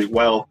works really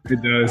well.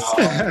 It does.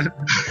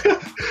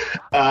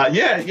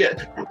 Yeah.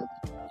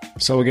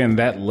 So again,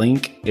 that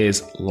link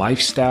is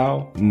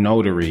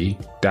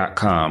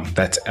lifestylenotary.com.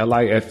 That's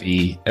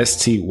LIFESTYLE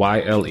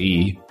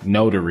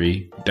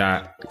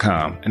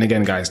notary.com. And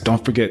again, guys,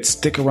 don't forget,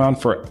 stick around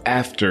for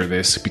after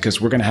this because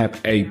we're going to have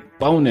a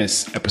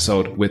bonus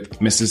episode with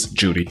Mrs.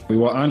 Judy.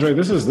 Well, Andre,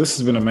 this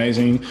has been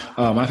amazing.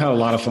 I've had a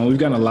lot of fun. We've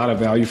gotten a lot of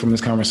value from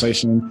this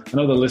conversation. I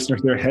know the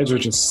listeners, their heads are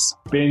just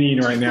spinning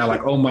right now.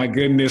 Like, oh my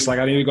goodness, like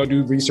I need to go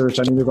do research.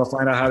 I need to go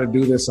find out how to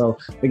do this. So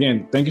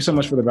again, thank you so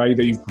much for the value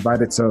that you've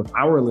provided to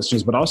our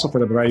listeners, but also for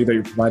the value that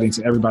you're providing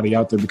to everybody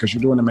out there because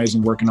you're doing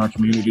amazing work in our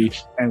community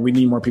and we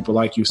need more people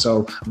like you.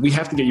 So we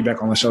have to get you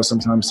back on the show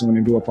sometime soon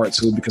and do a part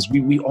 2 because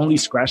we only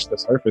scratched the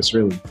surface,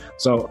 really.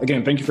 So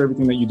again, thank you for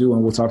everything that you do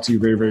and we'll talk to you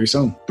very, very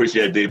soon.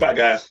 Appreciate it, D. Bye,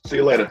 guys. See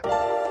you later.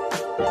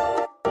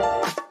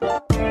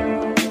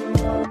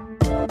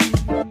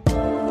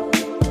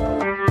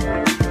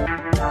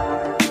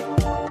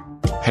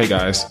 Hey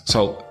guys,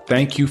 so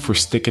thank you for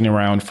sticking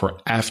around for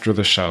after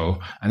the show.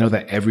 I know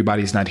that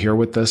everybody's not here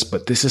with us,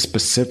 but this is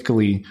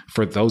specifically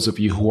for those of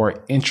you who are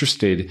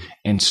interested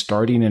in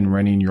starting and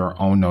running your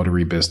own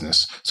notary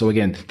business. So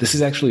again, this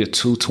is actually a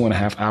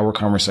 2.5 hour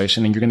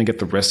conversation, and you're going to get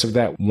the rest of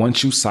that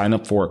once you sign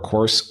up for a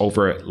course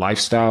over at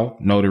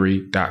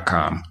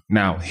lifestylenotary.com.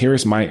 Now,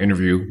 here's my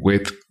interview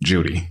with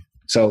Judy.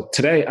 So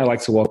today I'd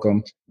like to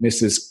welcome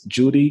Mrs.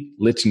 Judy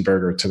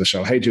Lichtenberger to the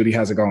show. Hey, Judy,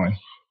 how's it going?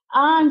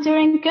 I'm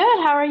doing good.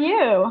 How are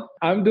you?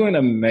 I'm doing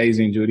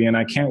amazing, Judy, and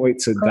I can't wait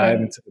to dive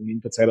into the meat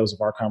and potatoes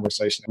of our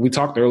conversation. We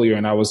talked earlier,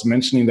 and I was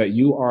mentioning that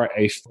you are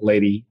a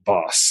lady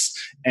boss.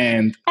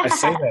 And I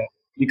say that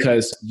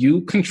because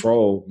you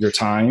control your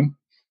time,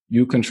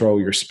 you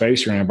control your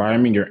space, your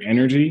environment, your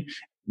energy.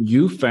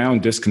 You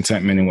found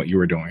discontentment in what you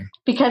were doing.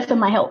 Because of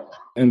my health.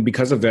 And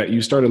because of that,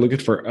 you started looking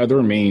for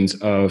other means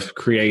of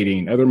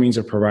creating, other means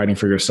of providing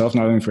for yourself,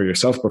 not only for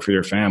yourself, but for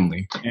your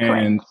family.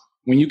 And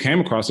when you came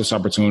across this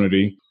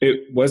opportunity,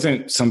 it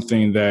wasn't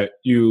something that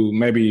you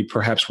maybe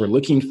perhaps were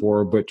looking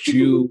for, but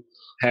you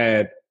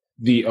had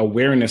the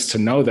awareness to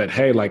know that,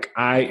 hey, like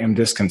I am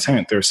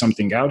discontent. There's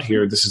something out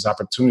here. This is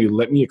opportunity.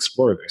 Let me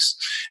explore this.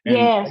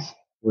 And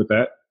with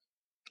that,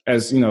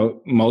 as you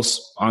know,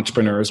 most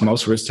entrepreneurs,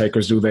 most risk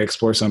takers do, they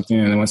explore something.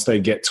 And then once they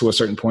get to a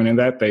certain point in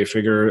that, they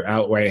figure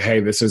out,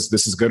 hey, this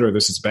is good, or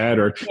this is bad,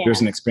 or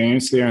there's an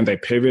experience there, and they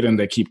pivot and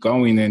they keep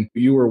going. And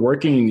you were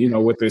working,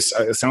 with this,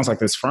 it sounds like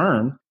this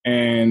firm,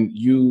 and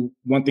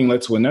one thing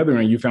led to another,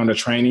 and you found a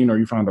training, or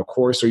you found a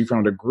course, or you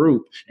found a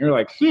group, and you're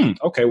like,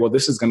 okay, well,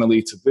 this is going to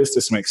lead to this.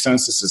 This makes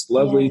sense. This is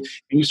lovely.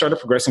 And you started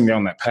progressing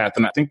down that path.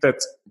 And I think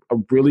that's a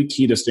really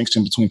key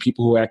distinction between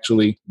people who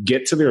actually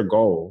get to their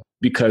goal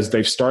because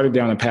they've started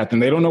down a path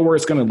and they don't know where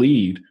it's going to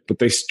lead, but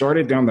they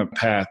started down the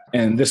path.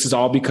 And this is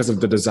all because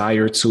of the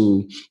desire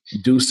to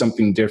do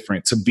something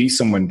different, to be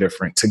someone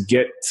different, to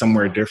get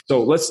somewhere different.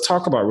 So let's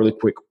talk about really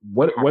quick,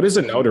 what is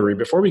a notary?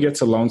 Before we get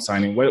to loan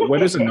signing,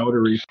 what is a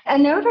notary? A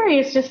notary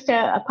is just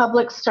a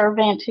public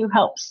servant who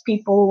helps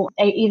people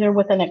either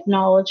with an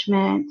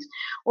acknowledgement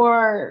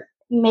or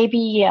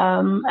maybe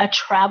a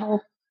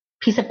travel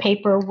piece of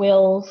paper,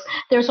 wills.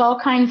 There's all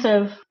kinds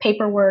of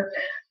paperwork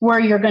where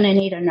you're going to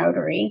need a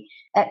notary.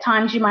 At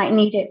times you might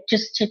need it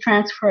just to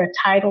transfer a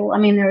title. I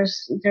mean,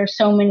 there's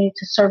so many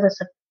to service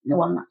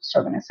not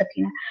serving a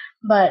subpoena,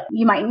 but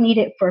you might need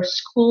it for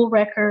school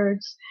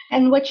records.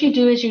 And what you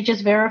do is you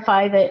just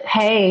verify that,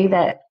 hey,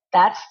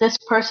 that's this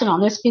person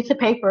on this piece of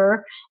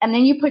paper. And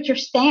then you put your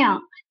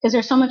stamp because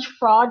there's so much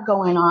fraud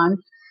going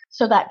on.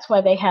 So that's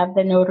why they have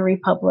the notary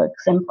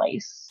publics in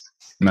place.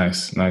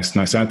 Nice. I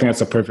think that's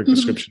a perfect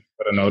description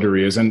of what a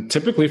notary is. And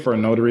typically for a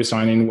notary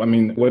signing, I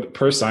mean, what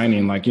per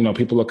signing, like,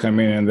 people will come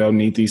in and they'll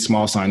need these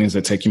small signings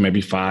that take you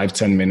maybe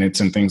 5-10 minutes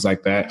and things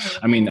like that.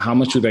 I mean, how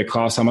much do they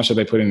cost? How much are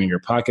they putting in your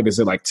pocket? Is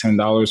it like $10,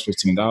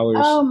 $15?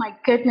 Oh my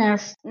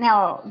goodness.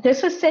 Now,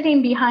 this was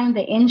sitting behind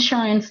the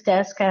insurance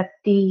desk at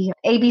the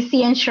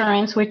ABC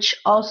Insurance, which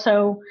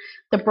also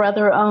the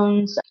brother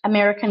owns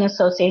American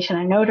Association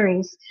of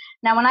Notaries.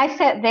 Now, when I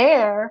sat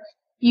there,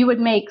 you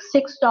would make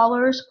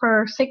 $6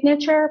 per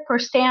signature, per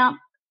stamp,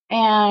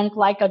 and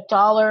like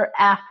 $1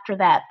 after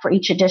that for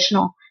each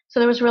additional. So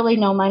there was really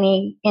no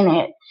money in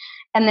it.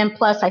 And then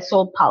plus I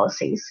sold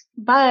policies.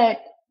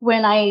 But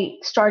when I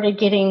started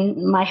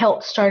getting, my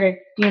health started,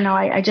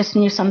 I just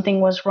knew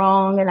something was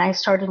wrong, and I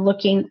started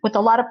looking with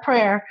a lot of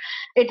prayer.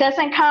 It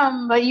doesn't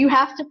come, but you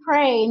have to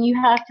pray and you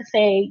have to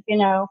say,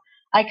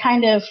 I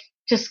kind of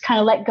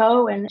let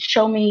go and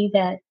show me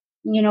that,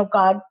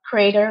 God,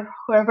 creator,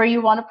 whoever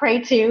you want to pray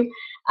to,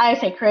 I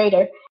say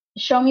creator,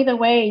 show me the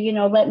way,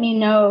 let me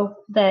know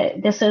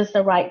that this is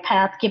the right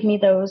path. Give me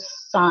those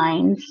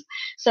signs.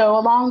 So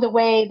along the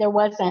way, there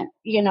wasn't,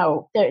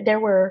 there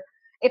were,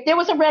 if there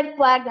was a red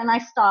flag, then I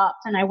stopped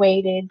and I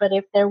waited. But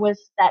if there was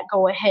that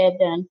go ahead,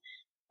 then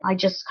I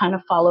just kind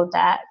of followed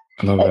that.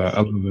 I love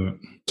that.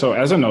 So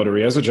as a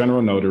notary, as a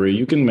general notary,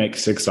 you can make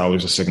 $6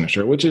 a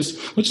signature, which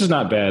is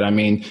not bad. I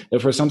mean,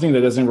 if for something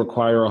that doesn't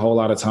require a whole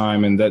lot of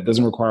time and that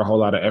doesn't require a whole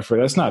lot of effort,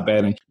 that's not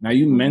bad. And now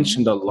you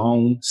mentioned a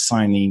loan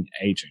signing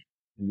agent.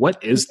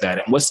 What is that?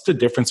 And what's the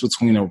difference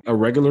between a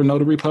regular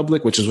notary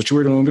public, which is what you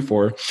were doing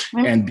before,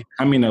 and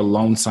becoming a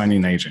loan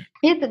signing agent?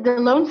 Yeah, the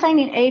loan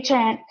signing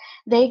agent,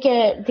 they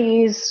get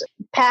these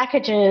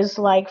packages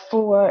like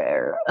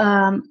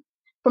from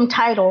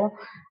title,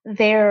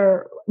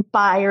 their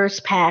buyer's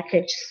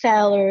package,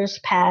 seller's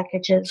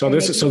packages. So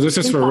this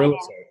is for real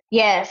estate.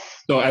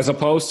 Yes. So as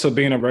opposed to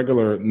being a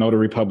regular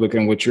notary public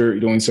in which you're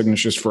doing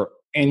signatures for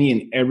any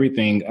and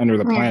everything under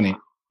the planet,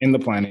 in the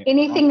planet.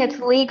 Anything that's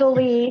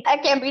legally,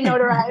 that can't be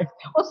notarized.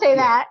 We'll say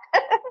that.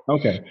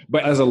 Okay.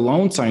 But as a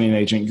loan signing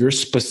agent, you're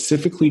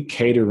specifically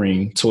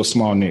catering to a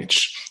small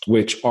niche,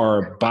 which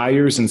are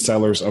buyers and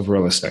sellers of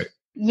real estate.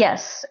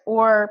 Yes,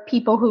 or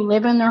people who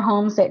live in their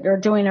homes that are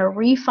doing a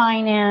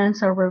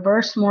refinance, a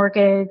reverse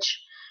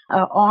mortgage,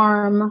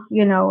 ARM,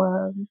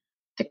 a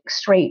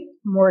fixed rate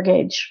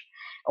mortgage,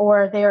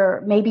 or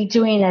they're maybe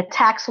doing a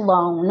tax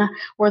loan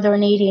where they're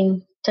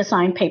needing to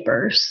sign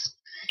papers.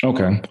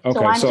 Okay.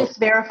 So I'm just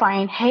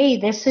verifying, hey,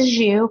 this is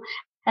you,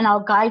 and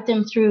I'll guide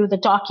them through the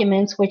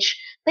documents, which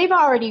they've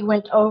already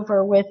went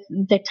over with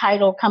the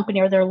title company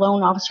or their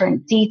loan officer in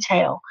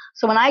detail.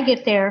 So when I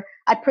get there,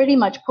 I pretty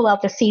much pull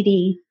out the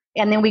CD.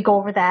 And then we go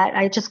over that.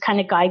 I just kind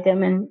of guide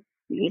them and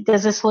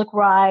does this look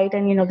right?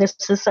 And, this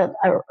is a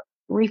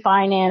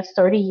refinance,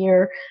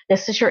 30-year.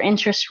 This is your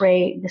interest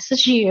rate. This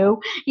is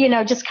you,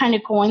 just kind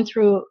of going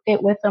through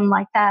it with them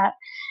like that.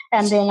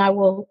 And then I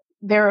will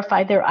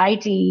verify their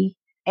ID.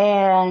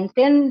 And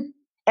then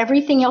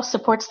everything else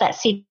supports that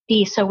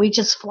CD. So we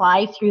just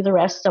fly through the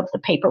rest of the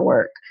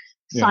paperwork.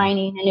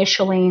 Signing,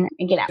 initialing,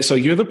 and get out. So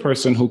you're the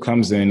person who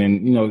comes in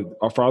and,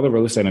 for all the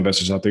real estate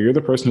investors out there, you're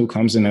the person who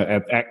comes in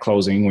at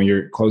closing, when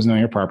you're closing on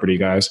your property,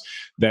 guys,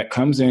 that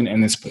comes in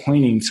and is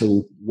pointing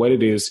to what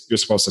it is you're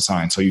supposed to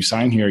sign. So you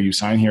sign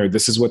here.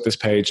 This is what this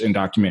page and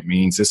document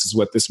means. This is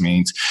what this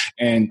means,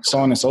 and so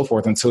on and so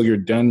forth until you're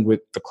done with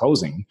the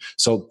closing.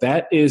 So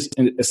that is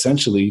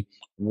essentially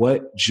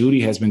what Judy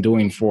has been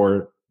doing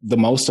for the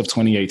most of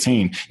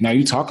 2018. Now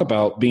you talk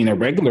about being a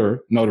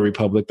regular notary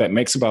public that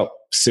makes about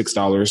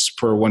 $6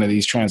 per one of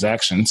these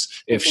transactions.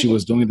 If she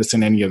was doing this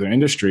in any other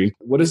industry,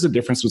 what is the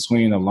difference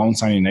between a loan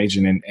signing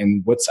agent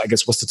and what's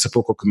the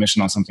typical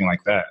commission on something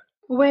like that?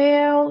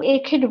 Well,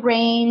 it could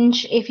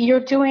range. If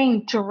you're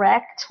doing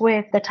direct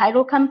with the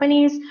title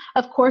companies,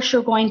 of course,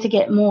 you're going to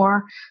get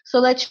more. So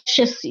let's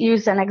just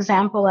use an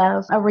example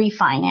of a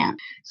refinance.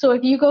 So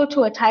if you go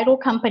to a title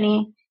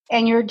company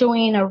and you're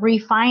doing a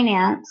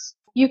refinance,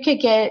 you could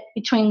get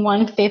between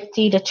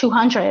 $150 to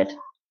 $200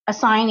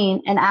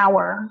 assigning an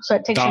hour. So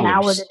it takes an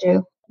hour to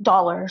do.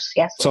 Dollars,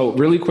 yes. So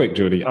really quick,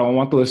 Judy, I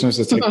want the listeners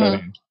to take that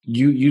in.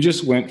 You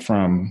just went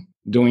from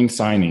doing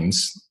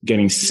signings,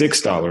 getting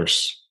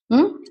 $6.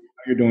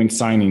 You're doing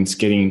signings,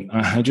 getting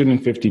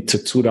 $150 to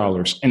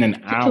 $2 in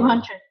an hour.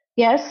 $200.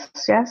 Yes.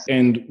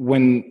 And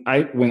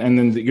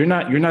then you're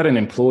not an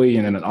employee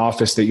in an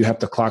office that you have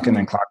to clock in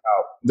and clock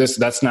out.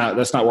 That's not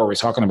what we're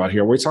talking about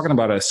here. We're talking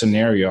about a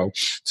scenario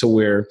to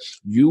where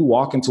you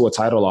walk into a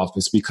title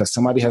office because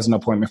somebody has an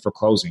appointment for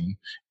closing,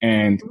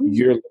 and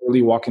you're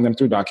literally walking them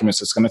through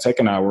documents. It's going to take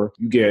an hour.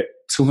 You get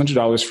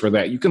 $200 for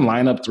that. You can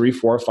line up 3,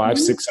 4, 5,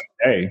 6 in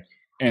a day.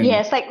 And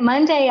yes, like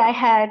Monday, I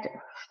had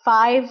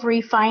 5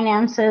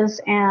 refinances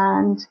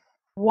and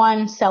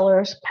 1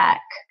 seller's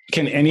pack.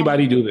 Can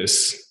anybody do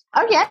this?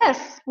 Oh,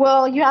 yes.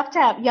 Well, you have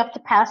to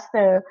pass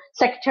the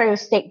Secretary of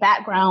State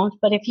background.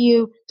 But if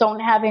you don't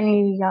have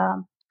any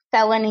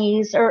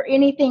felonies or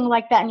anything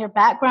like that in your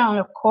background,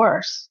 of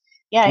course,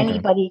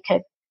 anybody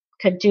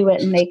could do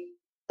it and make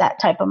that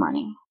type of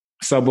money.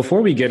 So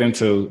before we get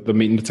into the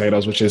meat and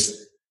potatoes, which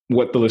is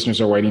what the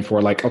listeners are waiting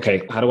for, like,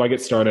 okay, how do I get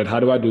started? How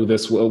do I do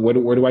this?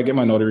 Where do I get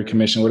my notary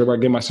commission? Where do I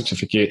get my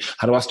certificate?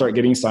 How do I start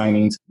getting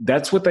signings?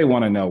 That's what they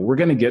want to know. We're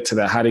going to get to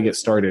that, how to get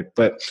started.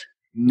 But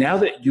now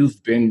that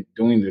you've been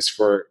doing this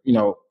for,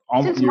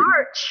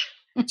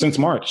 since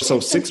March. So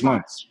 6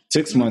 months.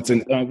 6 months.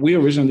 And we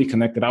originally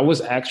connected. I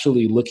was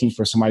actually looking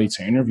for somebody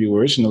to interview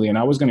originally, and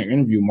I was going to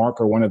interview Mark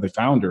or one of the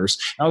founders.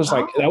 I was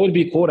like, that would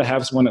be cool to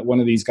have one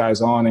of these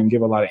guys on and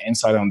give a lot of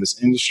insight on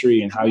this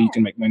industry and how you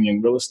can make money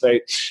in real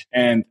estate.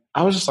 And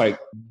I was just like,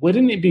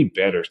 wouldn't it be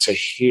better to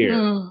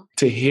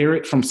hear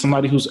it from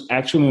somebody who's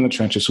actually in the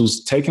trenches,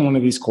 who's taken one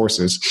of these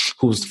courses,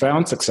 who's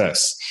found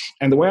success?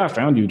 And the way I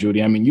found you,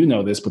 Judy, I mean, you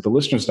know this, but the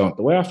listeners don't.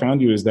 The way I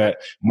found you is that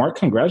Mark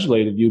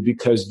congratulated you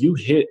because you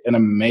hit an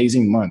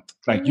amazing month.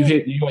 Like you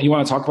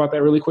want to talk about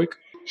that really quick?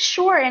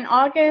 Sure. In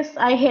August,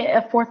 I hit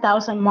a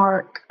 4,000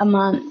 mark a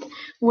month,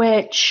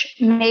 which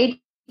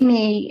made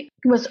me,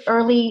 was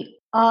early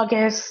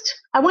August.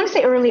 I want to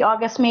say early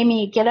August made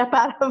me get up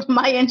out of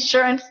my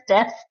insurance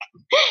desk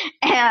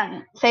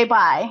and say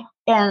bye.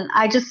 And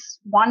I just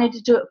wanted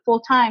to do it full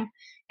time.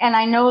 And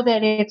I know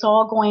that it's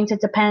all going to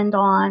depend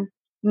on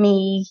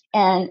me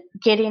and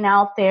getting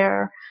out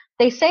there.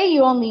 They say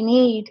you only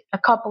need a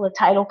couple of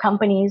title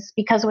companies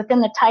because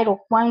within the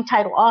one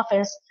title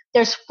office,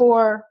 there's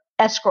 4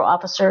 escrow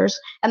officers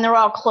and they're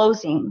all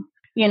closing.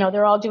 You know,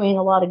 they're all doing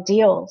a lot of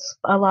deals,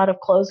 a lot of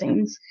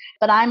closings.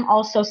 But I'm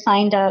also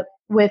signed up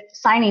with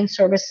signing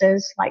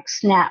services like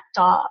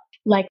SnapDoc,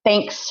 like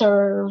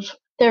BankServe.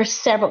 There's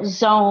several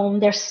Zone.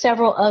 There's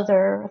several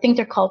other, I think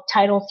they're called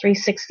Title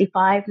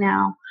 365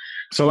 now.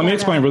 So let me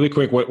explain really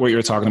quick what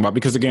you're talking about,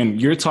 because again,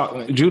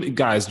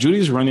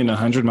 Judy's running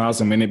 100 miles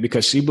a minute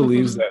because she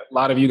believes that a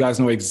lot of you guys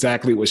know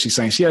exactly what she's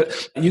saying.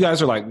 You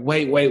guys are like,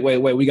 wait,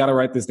 we got to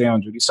write this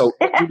down, Judy. So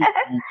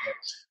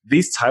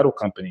these title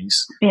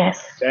companies,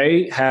 yes,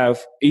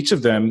 each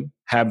of them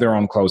have their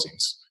own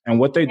closings. And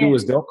what they do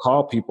is they'll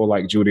call people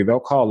like Judy,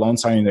 they'll call loan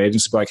signing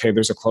agents, be like, hey,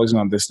 there's a closing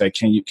on this day.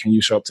 Can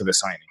you show up to the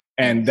signing?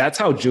 And that's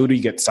how Judy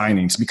gets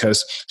signings,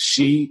 because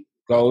she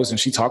goes and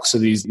she talks to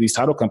these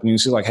title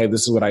companies. She's like, hey,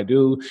 this is what I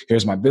do.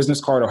 Here's my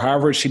business card, or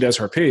however she does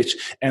her pitch.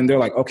 And they're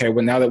like, okay,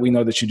 well, now that we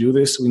know that you do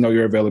this, we know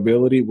your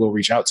availability, we'll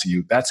reach out to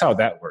you. That's how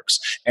that works.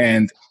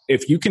 And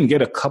if you can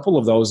get a couple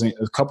of those, a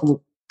couple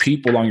of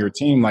people on your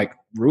team, like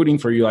rooting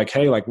for you, like,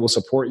 hey, like we'll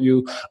support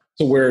you,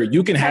 to where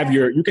you can have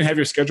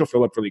your schedule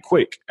fill up really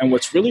quick. And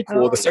what's really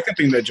cool, the second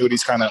thing that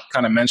Judy's kind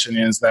of mentioned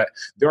is that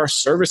there are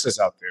services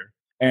out there.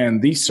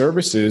 And these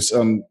services,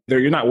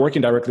 you're not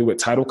working directly with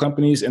title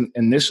companies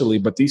initially,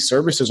 but these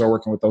services are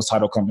working with those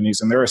title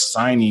companies, and they're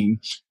assigning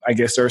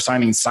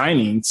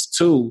signings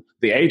to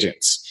the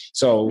agents.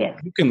 So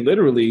you can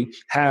literally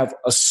have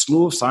a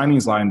slew of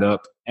signings lined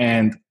up,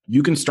 and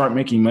you can start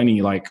making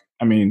money.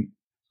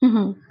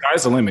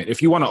 Sky's the limit.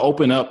 If you want to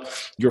open up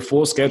your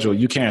full schedule,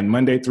 you can.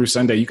 Monday through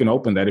Sunday, you can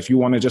open that. If you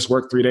want to just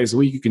work 3 days a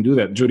week, you can do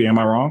that. Judy, am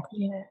I wrong?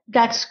 Yeah,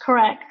 that's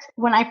correct.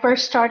 When I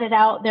first started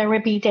out, there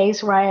would be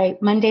days where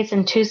Mondays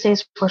and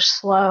Tuesdays were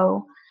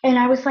slow. And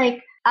I was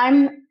like,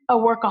 I'm a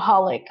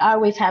workaholic. I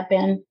always have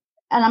been.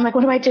 And I'm like,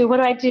 what do I do?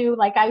 What do I do?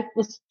 Like, I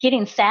was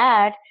getting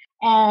sad.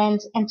 And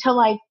until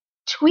I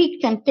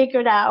tweaked and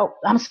figured out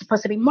I'm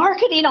supposed to be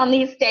marketing on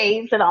these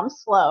days that I'm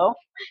slow.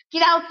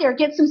 Get out there,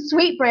 get some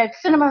sweetbread,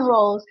 cinnamon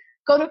rolls,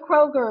 go to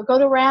Kroger, go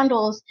to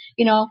Randall's,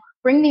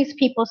 bring these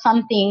people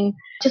something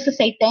just to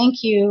say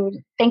thank you.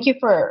 Thank you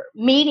for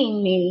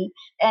meeting me.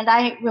 And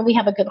I really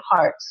have a good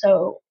heart.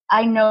 So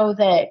I know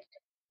that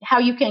how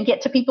you can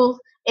get to people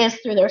is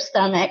through their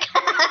stomach.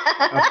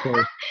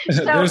 Okay.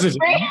 So bring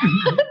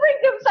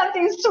them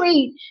something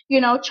sweet.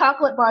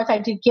 Chocolate bars. I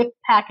do gift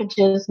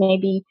packages,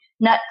 maybe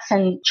nuts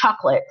and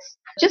chocolates.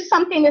 Just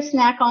something to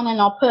snack on, and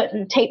I'll put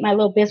and tape my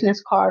little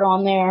business card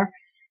on there.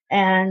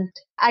 And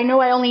I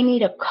know I only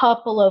need a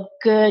couple of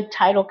good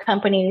title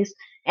companies,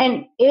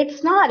 and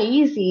it's not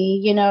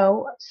easy,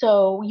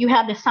 so you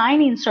have the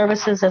signing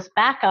services as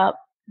backup.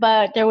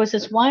 But there was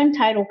this one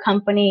title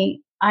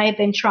company I had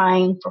been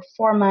trying for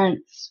 4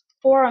 months.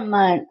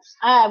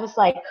 I was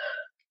like,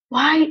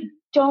 why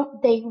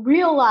don't they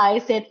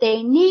realize that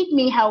they need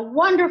me, how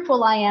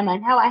wonderful I am,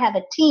 and how I have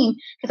a team?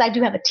 Because I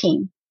do have a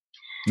team.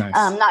 Nice.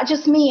 Not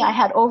just me, I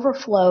had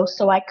overflow,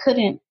 so I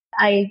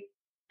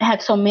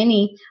had so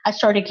many, I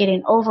started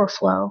getting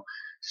overflow.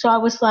 So I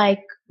was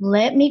like,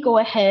 let me go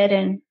ahead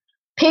and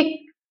pick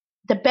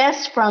the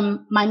best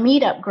from my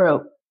meetup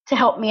group to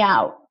help me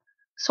out.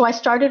 So I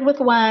started with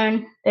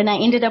 1, then I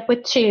ended up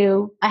with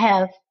 2. I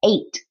have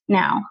 8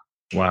 now.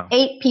 Wow.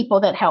 8 people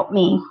that help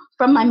me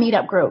from my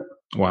meetup group.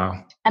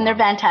 Wow. And they're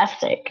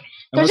fantastic.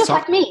 They're just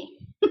like me.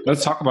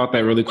 Let's talk about that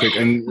really quick.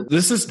 And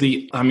this is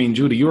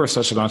Judy, you are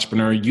such an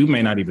entrepreneur. You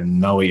may not even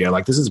know it yet.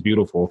 Like, this is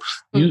beautiful.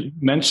 You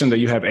mentioned that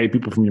you have 8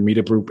 people from your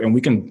meetup group, and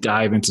we can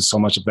dive into so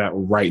much of that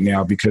right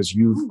now, because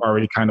you've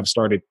already kind of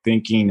started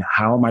thinking,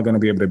 how am I going to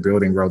be able to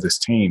build and grow this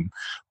team?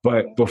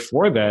 But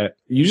before that,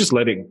 you just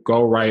let it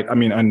go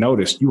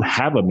unnoticed. You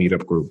have a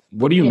meetup group.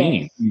 What do you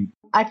mean?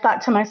 I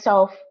thought to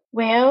myself,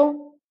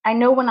 well, I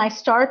know when I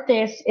start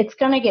this, it's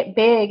going to get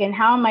big, and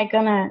how am I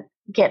going to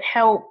get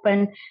help?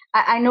 And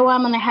I know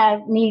I'm going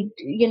to need,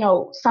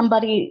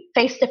 somebody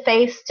face to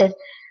face to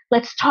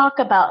let's talk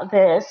about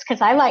this,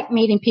 because I like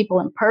meeting people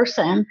in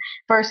person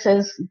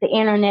versus the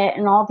internet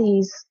and all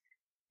these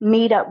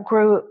meetup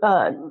group,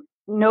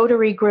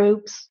 notary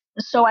groups.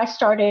 So I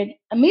started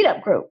a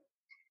meetup group,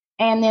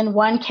 and then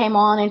 1 came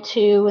on and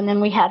 2, and then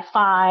we had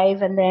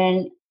 5, and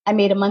then I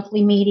made a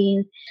monthly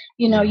meeting.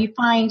 You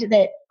find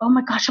that, oh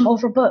my gosh, I'm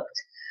overbooked.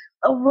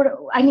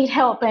 Oh, I need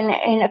help.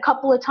 And a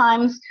couple of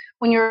times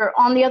when you're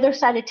on the other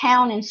side of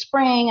town in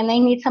Spring and they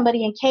need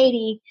somebody in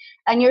Katy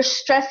and you're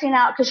stressing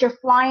out because you're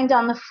flying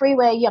down the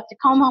freeway, you have to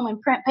come home and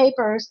print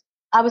papers.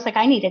 I was like,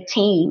 I need a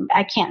team.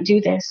 I can't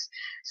do this.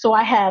 So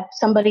I have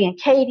somebody in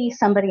Katy,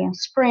 somebody in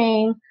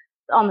Spring,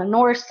 on the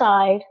north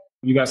side.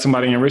 You got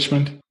somebody in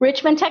Richmond?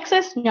 Richmond,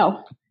 Texas?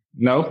 No.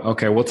 No?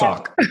 Okay, we'll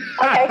talk.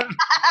 Okay.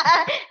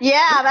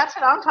 Yeah, that's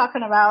what I'm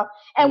talking about.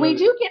 And we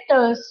do get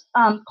those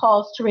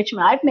calls to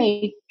Richmond. I've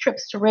made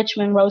trips to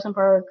Richmond,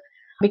 Rosenberg,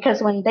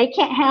 because when they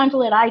can't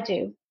handle it, I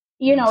do.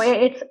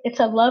 It's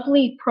a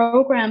lovely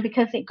program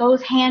because it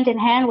goes hand in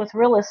hand with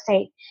real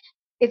estate.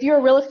 If you're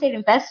a real estate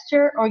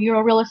investor or you're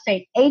a real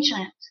estate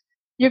agent,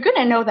 you're going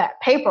to know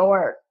that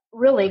paperwork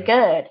really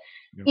good.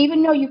 Yep.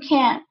 Even though you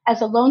can't,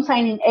 as a loan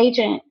signing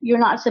agent, you're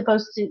not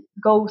supposed to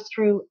go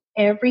through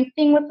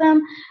everything with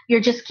them.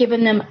 You're just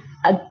giving them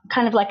a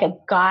kind of like a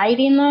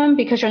guiding them,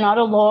 because you're not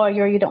a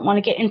lawyer. You don't want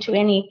to get into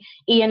any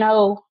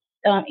E&O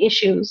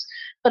issues.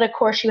 But of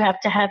course, you have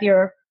to have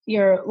your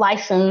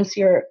license,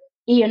 your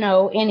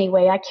E&O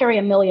anyway. I carry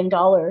 $1 million.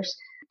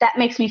 That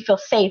makes me feel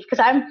safe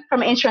because I'm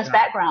from an insurance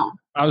background.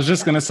 I was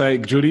just going to say,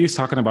 Judy's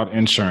talking about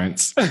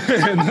insurance.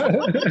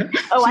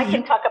 Oh, I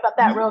can talk about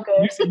that real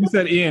good. You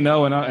said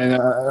E&O, and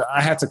I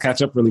had to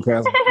catch up really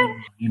fast.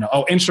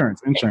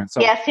 Insurance.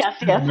 So yes.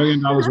 $1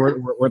 million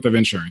worth of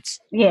insurance.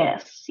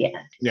 Yes.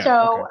 Yeah,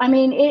 so, okay. I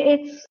mean,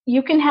 it's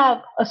you can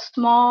have a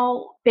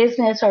small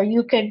business, or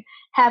you could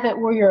have it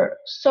where you're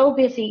so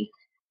busy.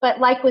 But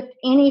like with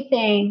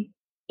anything,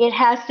 it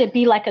has to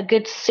be like a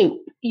good soup.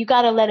 You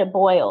got to let it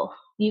boil.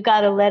 You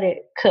got to let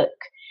it cook.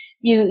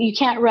 You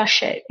can't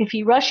rush it. If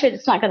you rush it,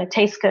 it's not going to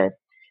taste good.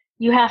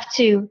 You have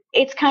to,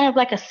 it's kind of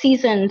like a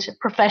seasoned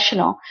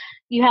professional.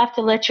 You have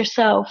to let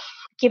yourself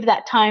give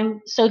that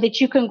time so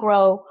that you can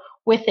grow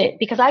with it,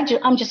 because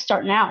I'm just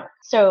starting out.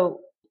 So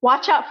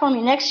watch out for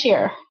me next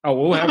year.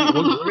 Oh, we're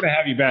going to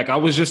have you back. I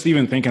was just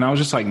even thinking, I was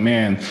just like,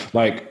 man,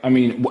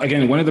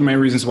 again, one of the main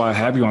reasons why I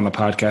have you on the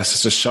podcast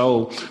is to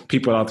show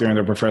people out there in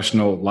their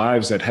professional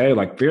lives that, hey,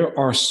 there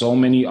are so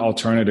many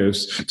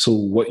alternatives to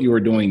what you are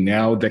doing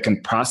now that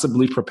can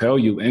possibly propel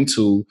you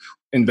into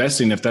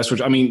investing, if that's what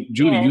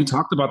Judy, You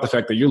talked about the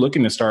fact that you're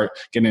looking to start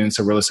getting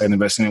into real estate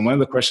investing. And one of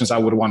the questions I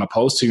would want to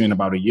pose to you in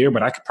about a year,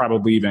 but I could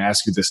probably even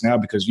ask you this now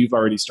because you've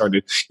already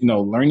started,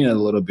 learning a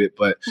little bit.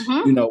 But,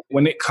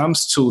 when it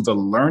comes to the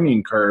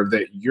learning curve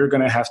that you're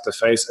going to have to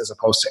face, as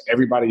opposed to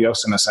everybody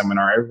else in a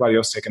seminar, everybody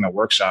else taking a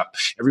workshop,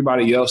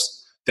 everybody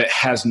else that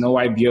has no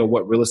idea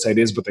what real estate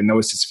is, but they know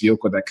it's this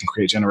vehicle that can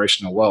create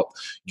generational wealth,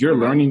 your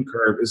learning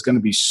curve is going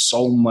to be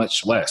so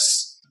much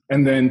less.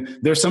 And then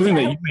there's something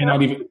that you may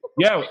not even,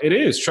 it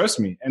is, trust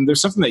me. And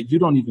there's something that you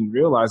don't even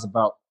realize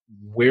about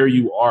where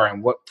you are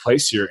and what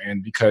place you're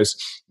in, because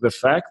the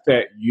fact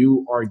that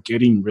you are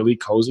getting really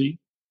cozy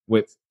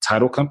with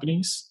title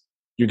companies,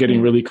 you're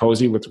getting really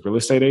cozy with real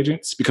estate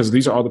agents, because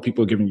these are all the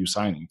people giving you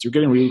signings. You're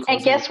getting really cozy.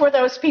 And guess where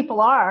those people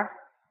are?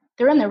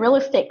 They're in the real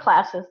estate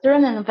classes. They're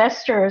in the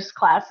investors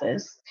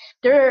classes.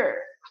 They're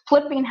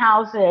flipping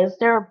houses.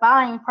 They're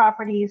buying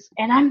properties.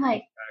 And I'm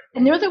like,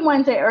 and they're the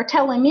ones that are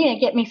telling me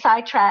and get me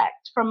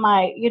sidetracked from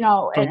my,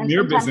 from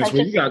your business,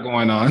 what you got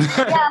going on.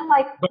 I'm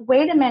like,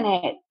 wait a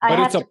minute. I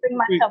have to bring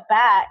myself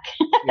back.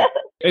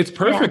 It's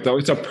perfect, though.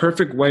 It's a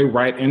perfect way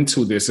right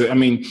into this.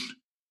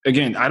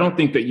 Again, I don't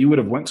think that you would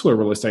have went to a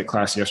real estate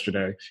class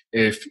yesterday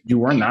if you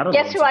were not a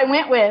Guess who I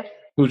went with?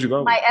 Who'd you go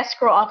with? My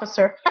escrow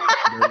officer.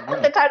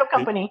 The title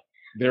company.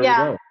 There we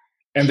go.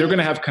 And they're going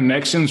to have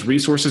connections,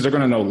 resources. They're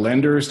going to know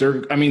lenders.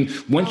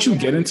 Once you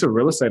get into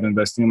real estate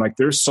investing,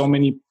 there's so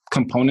many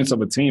components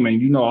of a team, and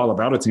you know all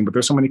about a team, but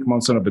there's so many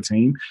components of a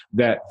team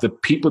that the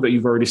people that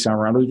you've already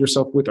surrounded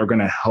yourself with are going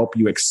to help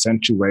you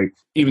accentuate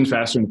even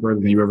faster and further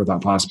than you ever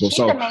thought possible. She's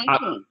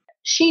amazing.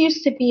 She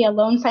used to be a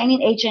loan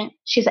signing agent.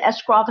 She's an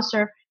escrow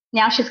officer.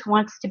 Now she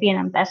wants to be an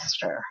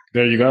investor.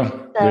 There you go.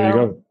 There you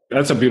go.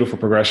 That's a beautiful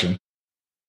progression.